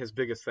big, and his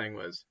biggest thing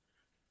was,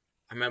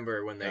 I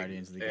remember when they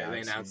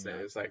announced it.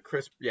 It was like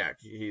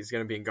he's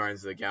gonna be in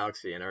Guardians of the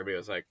Galaxy, and everybody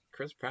was like,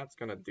 Chris Pratt's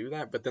gonna do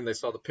that. But then they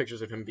saw the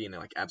pictures of him being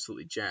like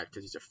absolutely jacked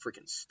because he's a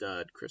freaking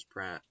stud, Chris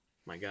Pratt,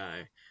 my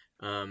guy.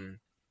 And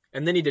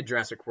then he did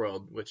Jurassic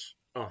World, which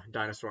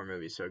dinosaur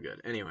movie, so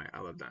good. Anyway, I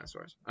love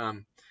dinosaurs.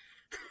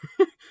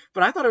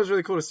 But I thought it was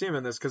really cool to see him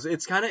in this because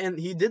it's kind of, and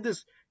he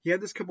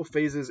had this couple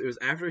phases. It was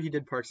after he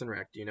did Parks and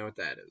Rec. Do you know what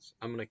that is?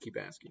 I'm going to keep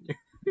asking you.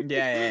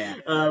 Yeah.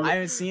 I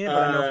haven't seen it, but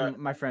I know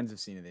my friends have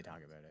seen it. They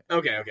talk about it.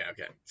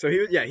 Okay. So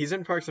he's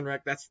in Parks and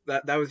Rec.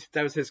 That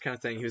was his kind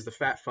of thing. He was the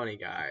fat, funny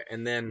guy.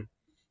 And then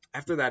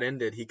after that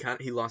ended,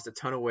 he lost a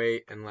ton of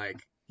weight and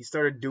like he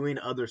started doing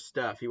other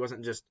stuff. He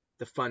wasn't just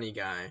the funny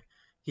guy.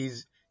 He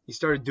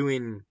started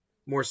doing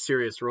more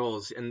serious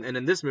roles. And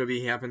in this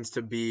movie, he happens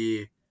to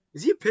be,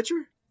 is he a pitcher?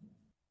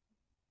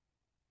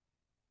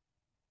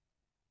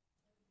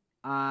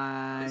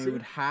 I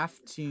would have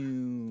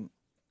to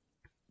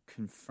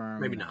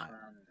confirm. Maybe not.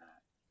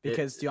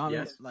 Because do you want me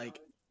to, like,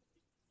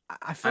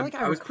 I feel like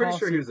I was pretty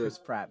sure he was Chris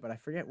Pratt, but I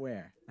forget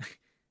where.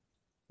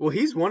 Well,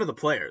 he's one of the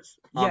players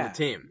on the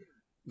team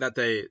that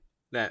Bean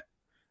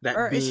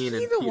and is he the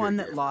Peter one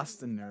did. that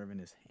lost the nerve in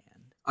his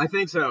hand? I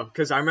think so,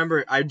 because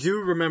I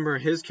do remember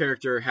his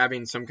character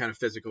having some kind of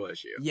physical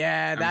issue.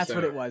 Yeah, that's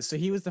what it was. So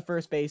he was the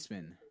first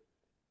baseman.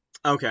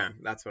 Okay,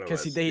 that's what it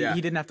was. Because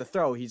he didn't have to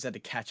throw; he just had to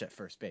catch at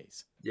first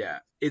base. Yeah,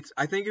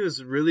 I think it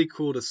was really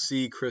cool to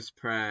see Chris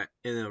Pratt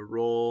in a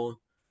role,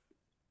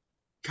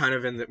 kind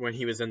of when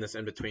he was in this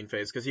in between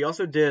phase. Because he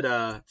also did,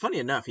 funny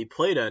enough, he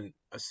played a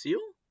SEAL,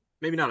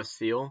 maybe not a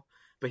SEAL,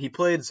 but he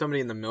played somebody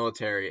in the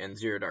military in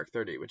Zero Dark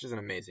 30, which is an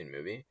amazing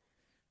movie.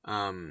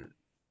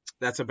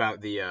 That's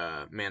about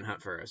the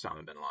manhunt for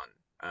Osama bin Laden.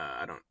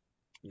 I don't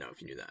know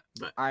if you knew that,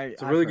 but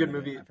it's a really good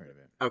movie. I've heard of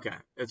it. Okay,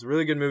 it's a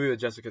really good movie with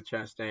Jessica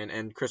Chastain,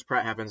 and Chris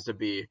Pratt happens to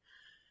be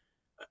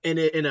in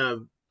a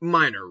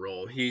minor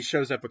role. He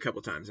shows up a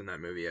couple times in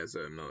that movie as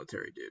a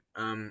military dude.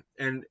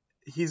 And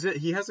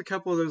he has a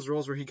couple of those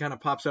roles where he kind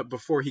of pops up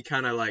before he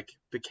kind of like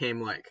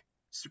became like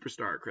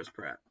superstar Chris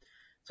Pratt.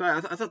 So I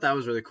thought that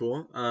was really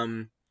cool.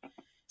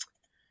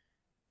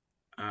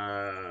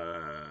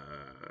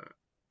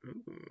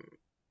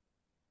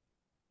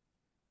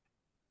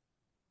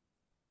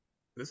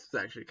 This is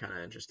actually kind of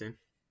interesting.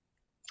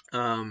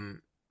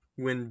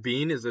 When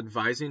Bean is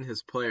advising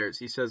his players,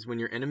 he says, when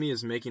your enemy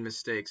is making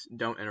mistakes,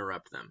 don't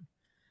interrupt them.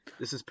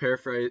 This is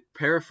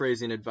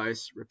paraphrasing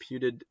advice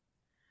reputedly.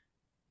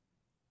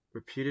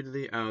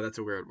 Oh, that's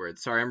a weird word.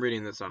 Sorry, I'm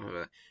reading this off of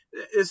it.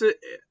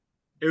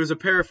 It was a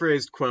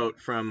paraphrased quote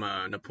from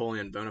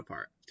Napoleon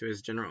Bonaparte to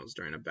his generals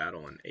during a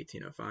battle in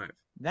 1805.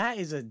 That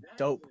is a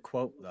dope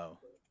quote, though.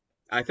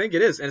 I think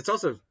it is, and it's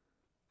also,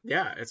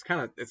 yeah, it's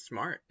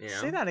smart. You know?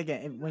 Say that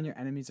again. When your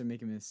enemies are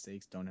making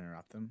mistakes, don't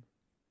interrupt them.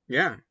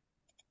 Yeah.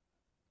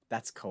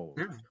 That's cold.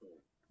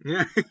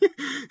 Yeah.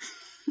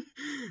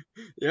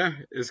 Yeah,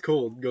 it's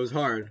cold. Goes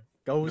hard.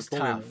 Goes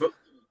tough.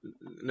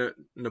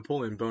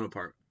 Napoleon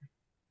Bonaparte.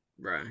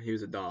 Bruh, he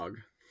was a dog.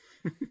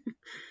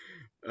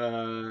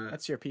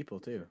 That's your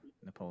people too,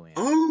 Napoleon.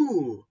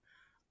 Oh,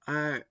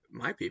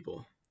 my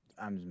people.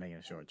 I'm just making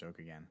a short joke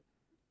again.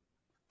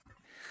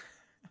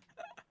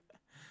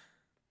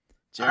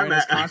 Jared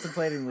is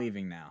contemplating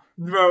leaving now.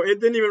 Bro,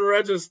 it didn't even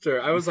register.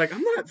 I was like,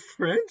 I'm not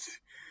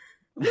French.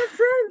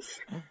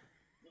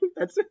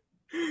 That's it.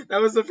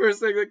 That was the first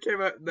thing that came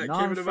out. That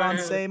came into my head.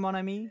 Non-Français, mon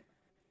ami.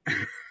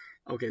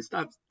 Okay,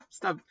 stop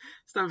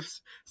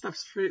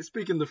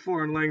speaking the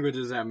foreign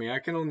languages at me. I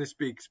can only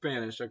speak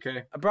Spanish,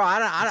 okay? Bro,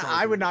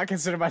 I would not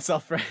consider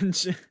myself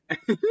French. I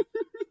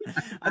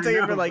took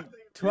it for like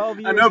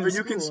 12 years. I know, but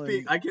you can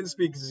speak. I can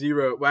speak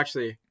zero. Well,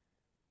 actually,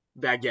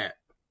 baguette.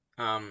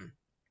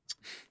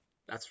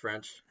 That's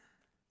French.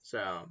 So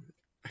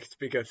I can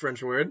speak a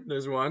French word.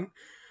 There's one.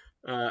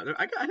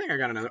 I think I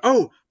got another.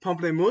 Oh,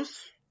 pamplemousse.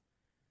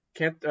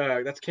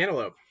 That's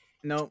cantaloupe.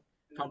 Nope.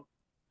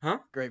 Huh?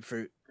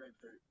 Grapefruit.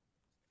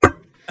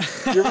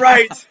 You're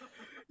right.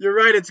 You're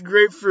right. It's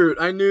grapefruit.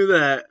 I knew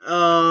that.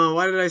 Oh,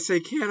 why did I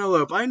say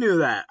cantaloupe? I knew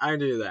that.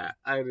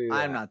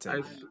 I'm not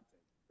telling you.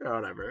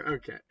 Whatever.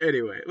 Okay.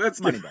 Anyway, let's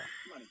Moneyball.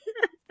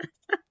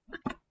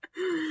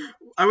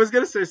 I was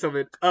gonna say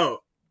something. Oh,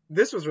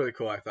 this was really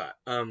cool. I thought.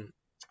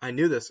 I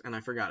knew this and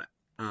I forgot it.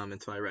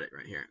 Until I read it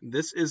right here.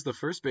 This is the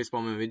first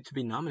baseball movie to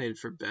be nominated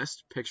for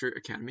Best Picture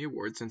Academy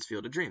Award since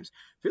Field of Dreams.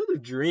 Field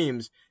of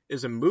Dreams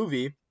is a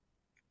movie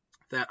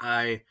that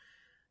I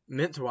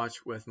meant to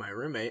watch with my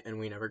roommate, and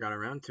we never got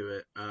around to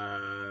it.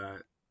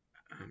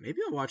 Maybe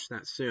I'll watch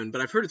that soon,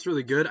 but I've heard it's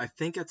really good. I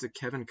think it's a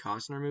Kevin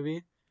Costner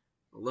movie.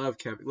 Love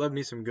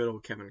me some good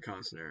old Kevin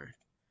Costner.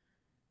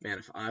 Man,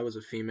 if I was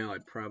a female,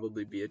 I'd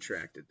probably be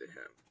attracted to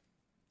him.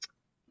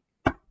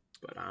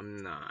 But I'm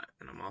not,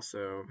 and I'm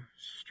also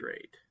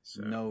straight.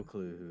 So no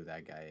clue who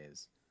that guy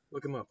is.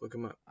 Look him up.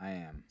 I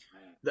am.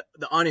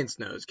 The audience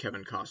knows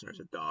Kevin Costner's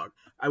a dog.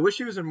 I wish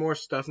he was in more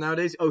stuff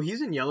nowadays. Oh,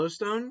 he's in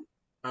Yellowstone.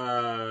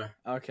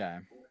 Okay.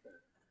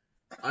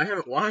 I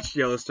haven't watched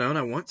Yellowstone.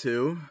 I want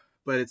to,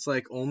 but it's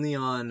like only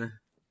on. I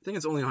think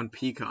it's only on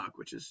Peacock,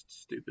 which is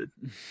stupid.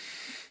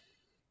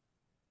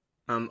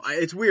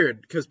 It's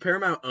weird because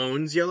Paramount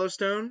owns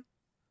Yellowstone.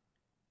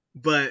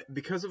 But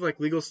because of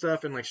like legal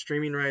stuff and like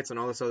streaming rights and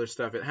all this other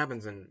stuff, it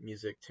happens in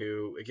music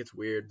too. It gets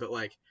weird. But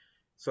like,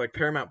 so like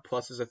Paramount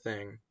Plus is a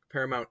thing.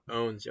 Paramount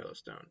owns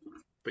Yellowstone,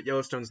 but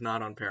Yellowstone's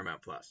not on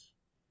Paramount Plus.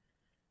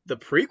 The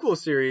prequel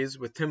series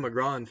with Tim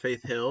McGraw and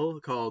Faith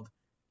Hill called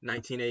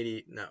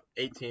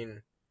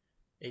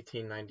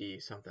 1890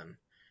 something.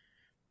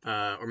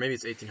 Or maybe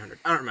it's 1800.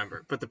 I don't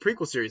remember. But the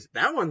prequel series,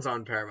 that one's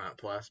on Paramount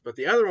Plus. But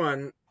the other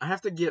one, I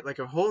have to get like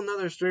a whole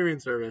nother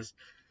streaming service.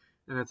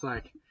 And it's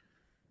like,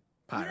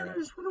 pirate. I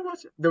just want to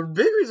watch it. The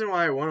big reason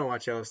why I want to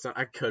watch Yellowstone,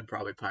 I could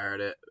probably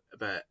pirate it,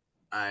 but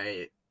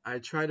I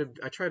try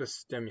to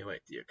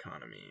stimulate the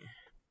economy.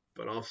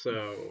 But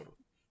also,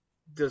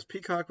 does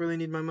Peacock really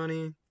need my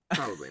money?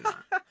 Probably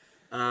not.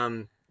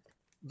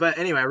 But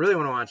anyway, I really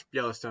want to watch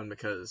Yellowstone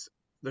because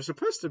they're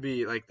supposed to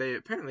be like they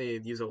apparently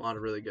use a lot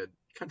of really good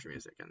country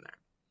music in there.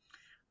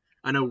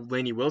 I know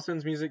Lainey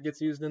Wilson's music gets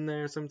used in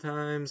there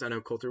sometimes. I know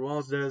Coulter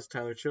Walls does,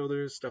 Tyler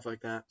Childers, stuff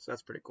like that. So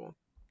that's pretty cool.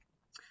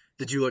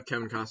 Did you look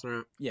Kevin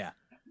Costner up? Yeah.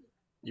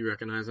 You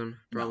recognize him?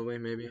 Probably,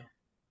 no. Maybe.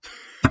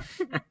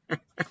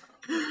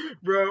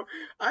 Bro,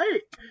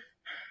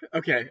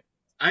 okay,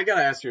 I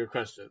gotta ask you a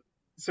question.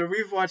 So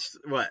we've watched,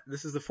 what?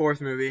 This is the fourth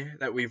movie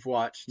that we've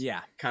watched?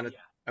 Yeah. Kind of,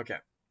 okay.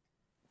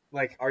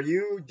 Like,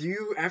 do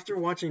you, after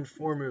watching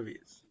 4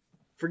 movies,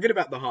 forget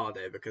about The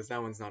Holiday, because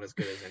that one's not as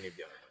good as any of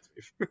the other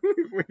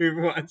ones we've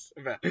watched.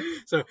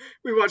 So,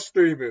 we watched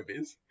 3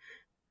 movies.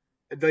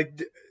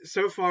 Like,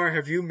 so far,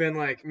 have you been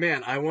like,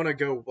 man, I want to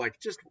go, like,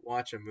 just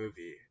watch a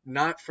movie.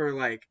 Not for,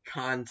 like,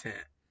 content.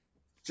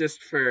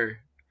 Just for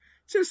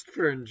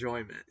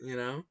enjoyment, you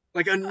know?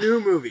 Like, a new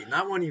movie,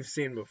 not one you've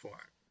seen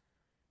before.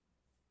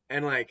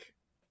 And, like,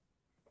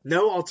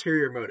 no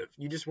ulterior motive.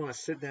 You just want to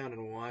sit down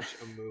and watch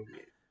a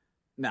movie.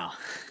 No.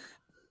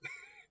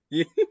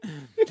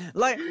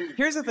 Like,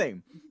 here's the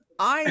thing.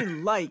 I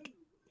like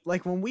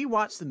when we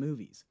watch the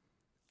movies,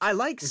 I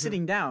like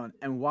sitting down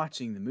and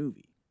watching the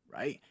movie,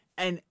 right?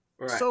 And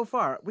so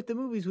far, with the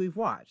movies we've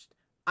watched,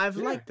 I've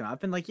liked them.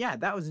 I've been like, yeah,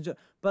 that was enjoyable.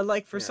 But,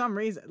 like, for some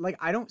reason, like,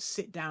 I don't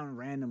sit down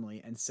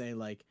randomly and say,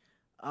 like,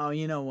 oh,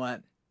 you know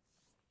what?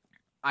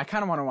 I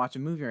kind of want to watch a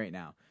movie right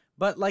now.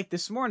 But like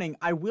this morning,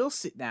 I will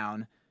sit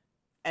down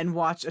and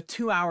watch a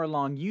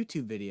 2-hour-long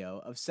YouTube video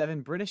of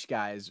 7 British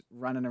guys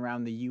running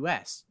around the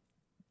U.S.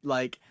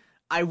 Like,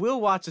 I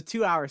will watch a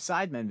 2-hour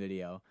Sidemen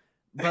video,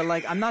 but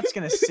like, I'm not just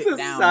gonna sit The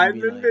down and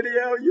be Sidemen like,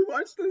 video? You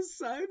watched the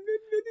Sidemen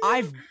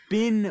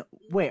video?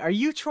 Wait, are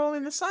you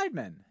trolling the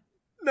Sidemen?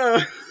 No.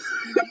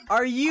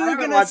 Are you I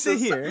haven't gonna watched sit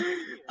the here?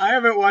 I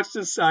haven't watched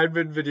a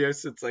Sidemen video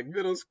since like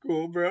middle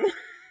school, bro.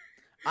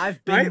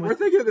 I've been Right? with, We're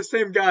thinking of the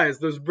same guys.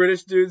 Those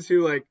British dudes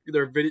who like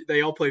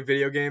they all play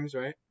video games,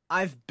 right?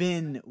 I've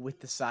been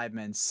with the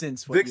Sidemen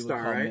since what you would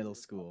Vicstar, call right? middle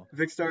school.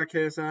 Vicstar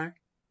KSI?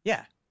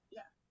 Yeah.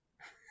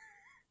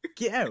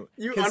 Get out.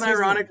 You 'Cause here's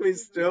the thing. unironically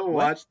still What?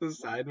 watch the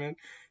Sidemen?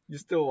 You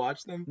still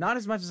watch them? Not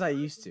as much as I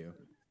used to,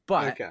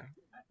 but Okay.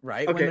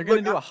 right Okay, when they're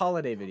gonna look, do a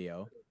holiday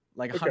video,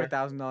 like Okay.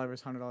 $100,000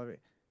 versus $100,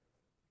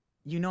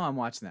 you know I'm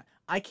watching that.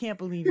 I can't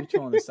believe you're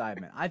trolling the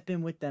Sidemen. I've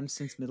been with them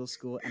since middle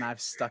school and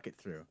I've stuck it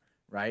through.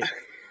 Right?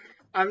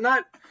 I'm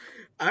not.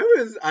 I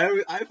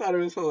thought it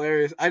was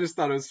hilarious. I just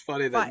thought it was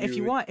funny that But if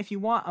you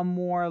want a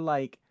more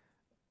like,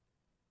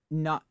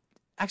 not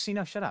actually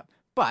no, shut up.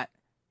 But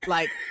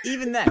like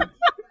even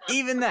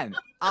then,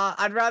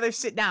 I'd rather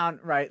sit down,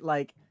 right?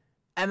 Like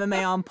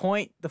MMA on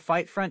point, the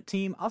Fight Front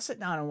team. I'll sit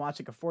down and watch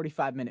like a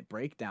 45-minute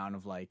breakdown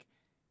of like,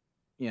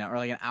 or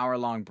like an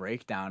hour-long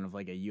breakdown of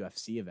like a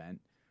UFC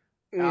event.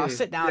 I'll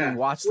sit down and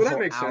watch the that whole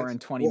makes hour sense.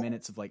 and 20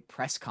 minutes of like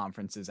press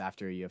conferences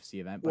after a UFC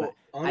event, but Well,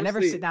 I never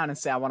honestly- sit down and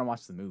say I want to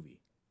watch the movie.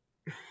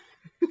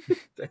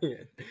 Dang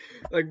it.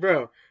 Like,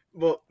 bro,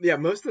 well, yeah,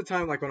 most of the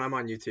time, like, when I'm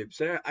on YouTube,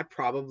 say I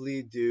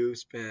probably do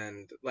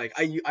spend, like,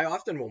 I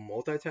often will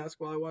multitask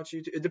while I watch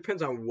YouTube. It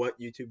depends on what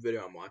YouTube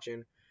video I'm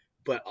watching,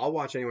 but I'll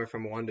watch anywhere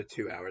from 1 to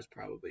 2 hours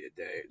probably a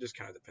day. It just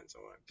kind of depends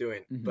on what I'm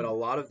doing. Mhm. But a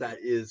lot of that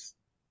is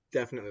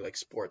definitely, like,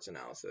 sports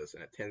analysis,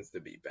 and it tends to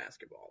be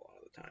basketball a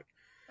lot of the time.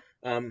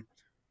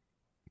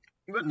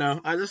 But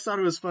no, I just thought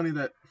it was funny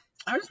that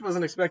I just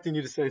wasn't expecting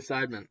you to say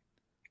Sidemen.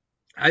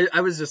 I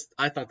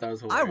thought that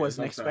was hilarious. I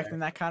wasn't I'm sorry. expecting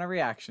that kind of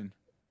reaction.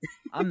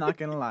 I'm not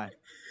gonna lie.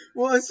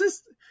 Well, it's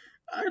just,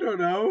 I don't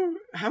know.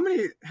 How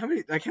many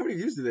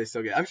views do they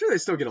still get? I'm sure they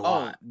still get a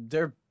lot.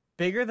 They're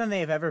bigger than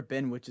they've ever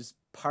been, which is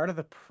part of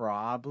the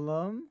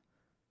problem.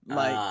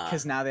 Like,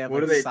 because now they have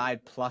what like do they-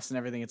 Side Plus and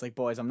everything. It's like,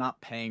 boys, I'm not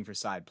paying for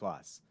Side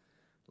Plus.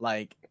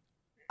 Like,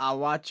 I'll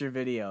watch your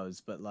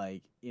videos, but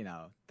like,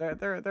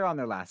 they're on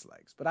their last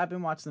legs. But I've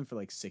been watching them for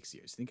like 6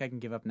 years. Think I can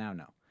give up now?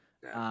 No.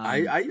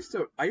 I used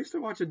to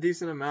watch a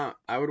decent amount.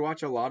 I would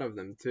watch a lot of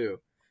them too.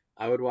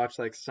 I would watch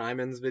like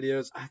Simon's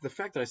videos. The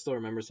fact that I still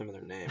remember some of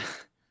their names.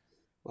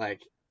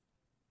 Like,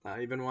 I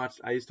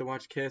used to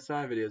watch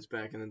KSI videos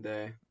back in the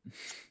day.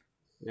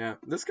 Yeah,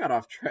 this got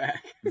off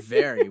track.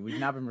 Very. We've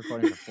now been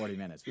recording for 40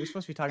 minutes. We were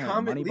supposed to be talking about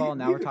Comment- Moneyball. leave-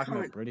 Now leave we're a talking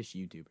comment. about British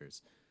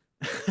YouTubers.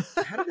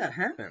 How did that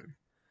happen?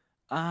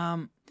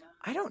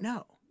 I don't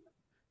know.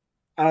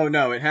 Oh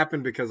no, it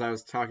happened because I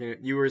was talking.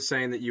 You were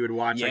saying that you would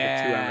watch like a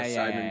 2-hour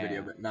Sidemen yeah.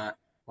 video, but not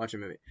watch a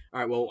movie. All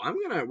right, well,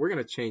 we're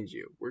gonna change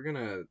you. We're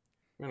gonna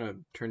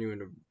turn you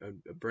into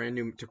a brand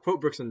new. To quote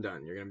Brooks and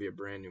Dunn, you're gonna be a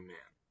brand new man.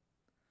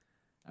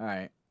 All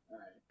right.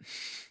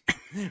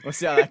 We'll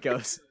see how that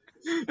goes.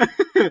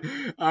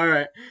 All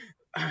right.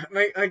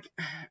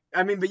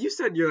 But you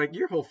said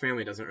your whole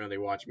family doesn't really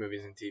watch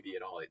movies and TV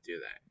at all. Do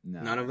they?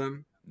 No. None of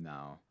them?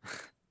 No.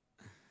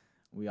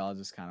 We all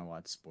just kind of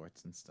watch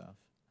sports and stuff.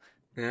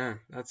 Yeah,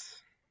 that's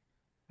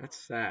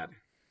sad.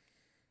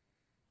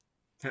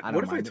 I don't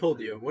What if I mind it. told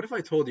you? What if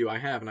I told you I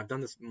have, and I've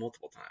done this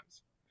multiple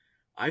times.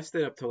 I've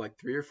stayed up till like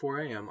 3 or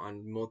 4 a.m.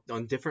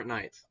 on different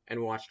nights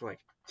and watched like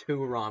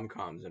 2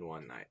 rom-coms in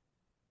one night.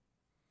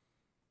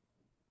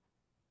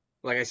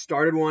 Like I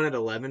started one at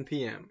 11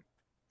 p.m.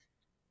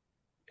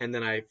 and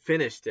then I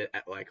finished it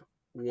at like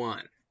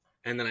 1,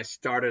 and then I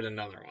started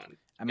another one.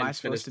 Am and I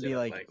supposed to finished be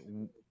it at, like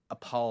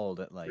appalled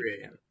at like 3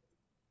 a.m.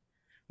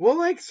 Well,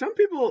 like some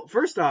people,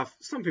 first off,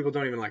 some people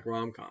don't even like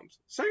rom-coms.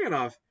 Second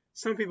off,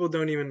 some people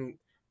don't even,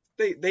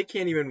 they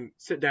can't even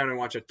sit down and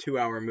watch a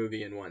 2-hour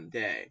movie in one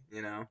day,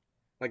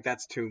 Like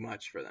that's too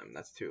much for them.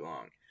 That's too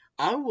long.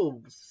 I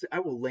will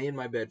lay in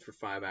my bed for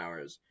 5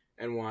 hours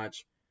and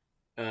watch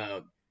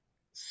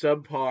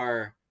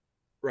subpar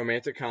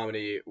romantic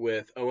comedy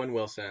with Owen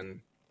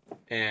Wilson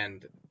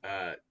and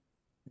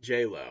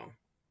J-Lo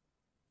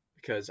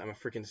because I'm a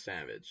freaking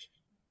savage.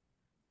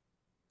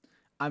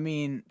 I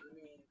mean,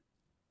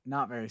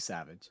 not very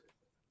savage.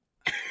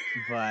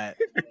 But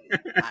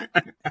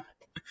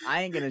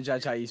I ain't gonna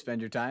judge how you spend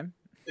your time.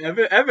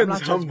 Evan's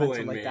not judgmental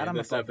humbling like me that. in I'm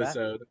this above that.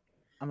 episode.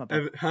 I'm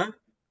above. Huh?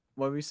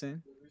 What were you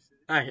saying?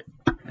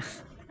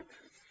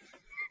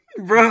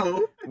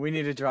 Bro. We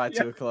need to draw it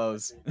to a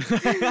close.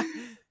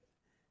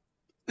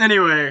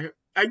 Anyway,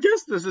 I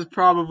guess we're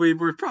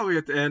probably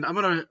at the end.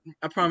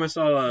 I promise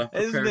I'll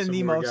This has prepare been some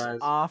the more, most guys.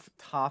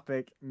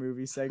 off-topic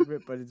movie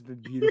segment, but it's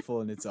been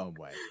beautiful in its own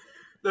way.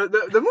 The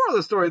moral of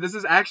the story, this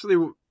is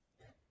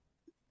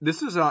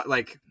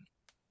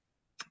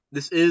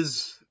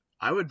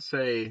I would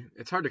say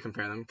it's hard to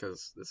compare them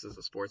because this is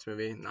a sports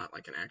movie, not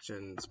like an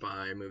action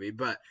spy movie,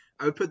 but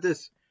I would put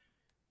this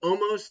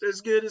almost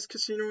as good as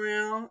Casino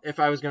Royale. If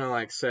I was gonna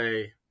like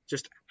say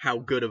just how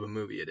good of a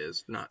movie it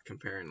is, not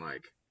comparing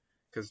like,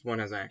 because one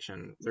has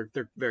action,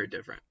 they're very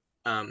different.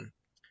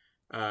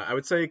 I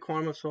would say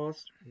Quantum of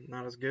Solace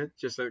not as good.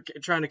 Just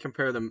trying to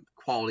compare the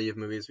quality of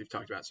movies we've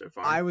talked about so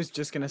far. I was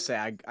just gonna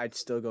say I'd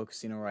still go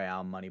Casino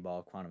Royale,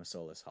 Moneyball, Quantum of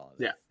Solace,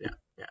 Holiday.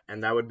 Yeah,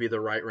 and that would be the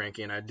right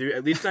ranking. I do.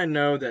 At least I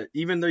know that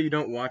even though you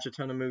don't watch a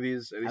ton of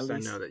movies, at least I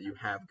know that you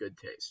have good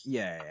taste.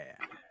 Yeah.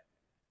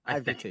 I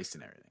have good taste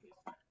in everything.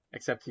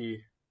 Except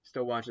he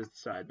still watches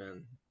The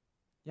Sidemen.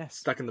 Yes.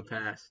 Stuck in the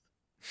past.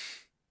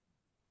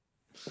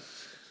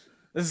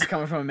 This is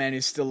coming from a man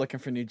who's still looking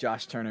for new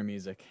Josh Turner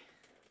music.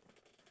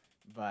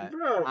 But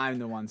Bro, I'm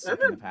the one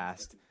stuck in the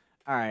past.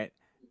 All right.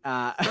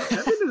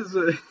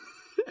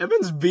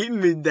 Evan's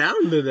beating me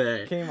down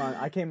today.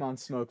 I came on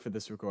smoke for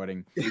this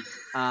recording.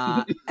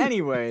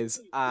 Anyways,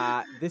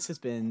 this has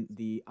been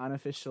the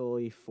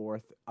unofficially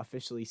fourth,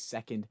 officially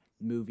second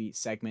movie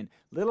segment.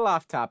 Little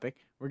off topic.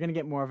 We're gonna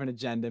get more of an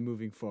agenda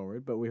moving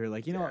forward, but we were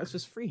like, what, let's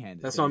just freehand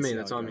it. That's on me.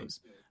 That's on me.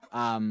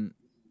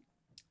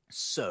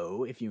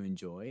 So if you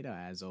enjoyed,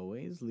 as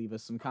always, leave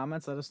us some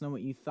comments. Let us know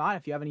what you thought.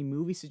 If you have any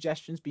movie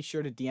suggestions, be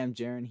sure to DM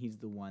Jaron. He's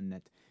the one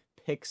that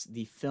picks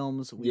the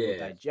films we will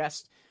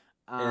digest.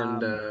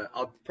 And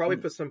I'll probably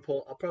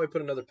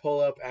put another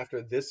poll up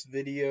after this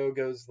video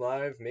goes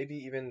live. Maybe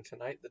even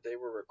tonight, the day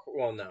we're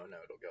recording. Well, no,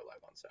 it'll go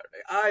live on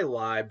Saturday. I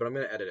lied, but I'm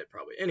gonna edit it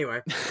probably.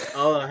 Anyway,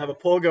 I'll have a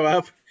poll go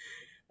up.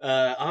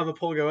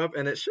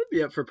 And it should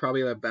be up for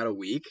probably about a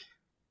week,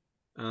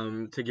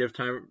 to give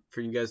time for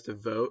you guys to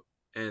vote,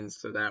 and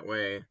so that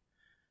way,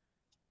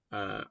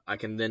 I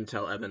can then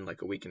tell Evan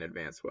like a week in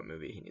advance what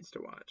movie he needs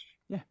to watch.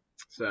 Yeah.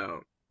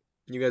 So,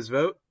 you guys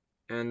vote,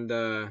 and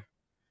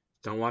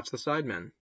don't watch The Sidemen.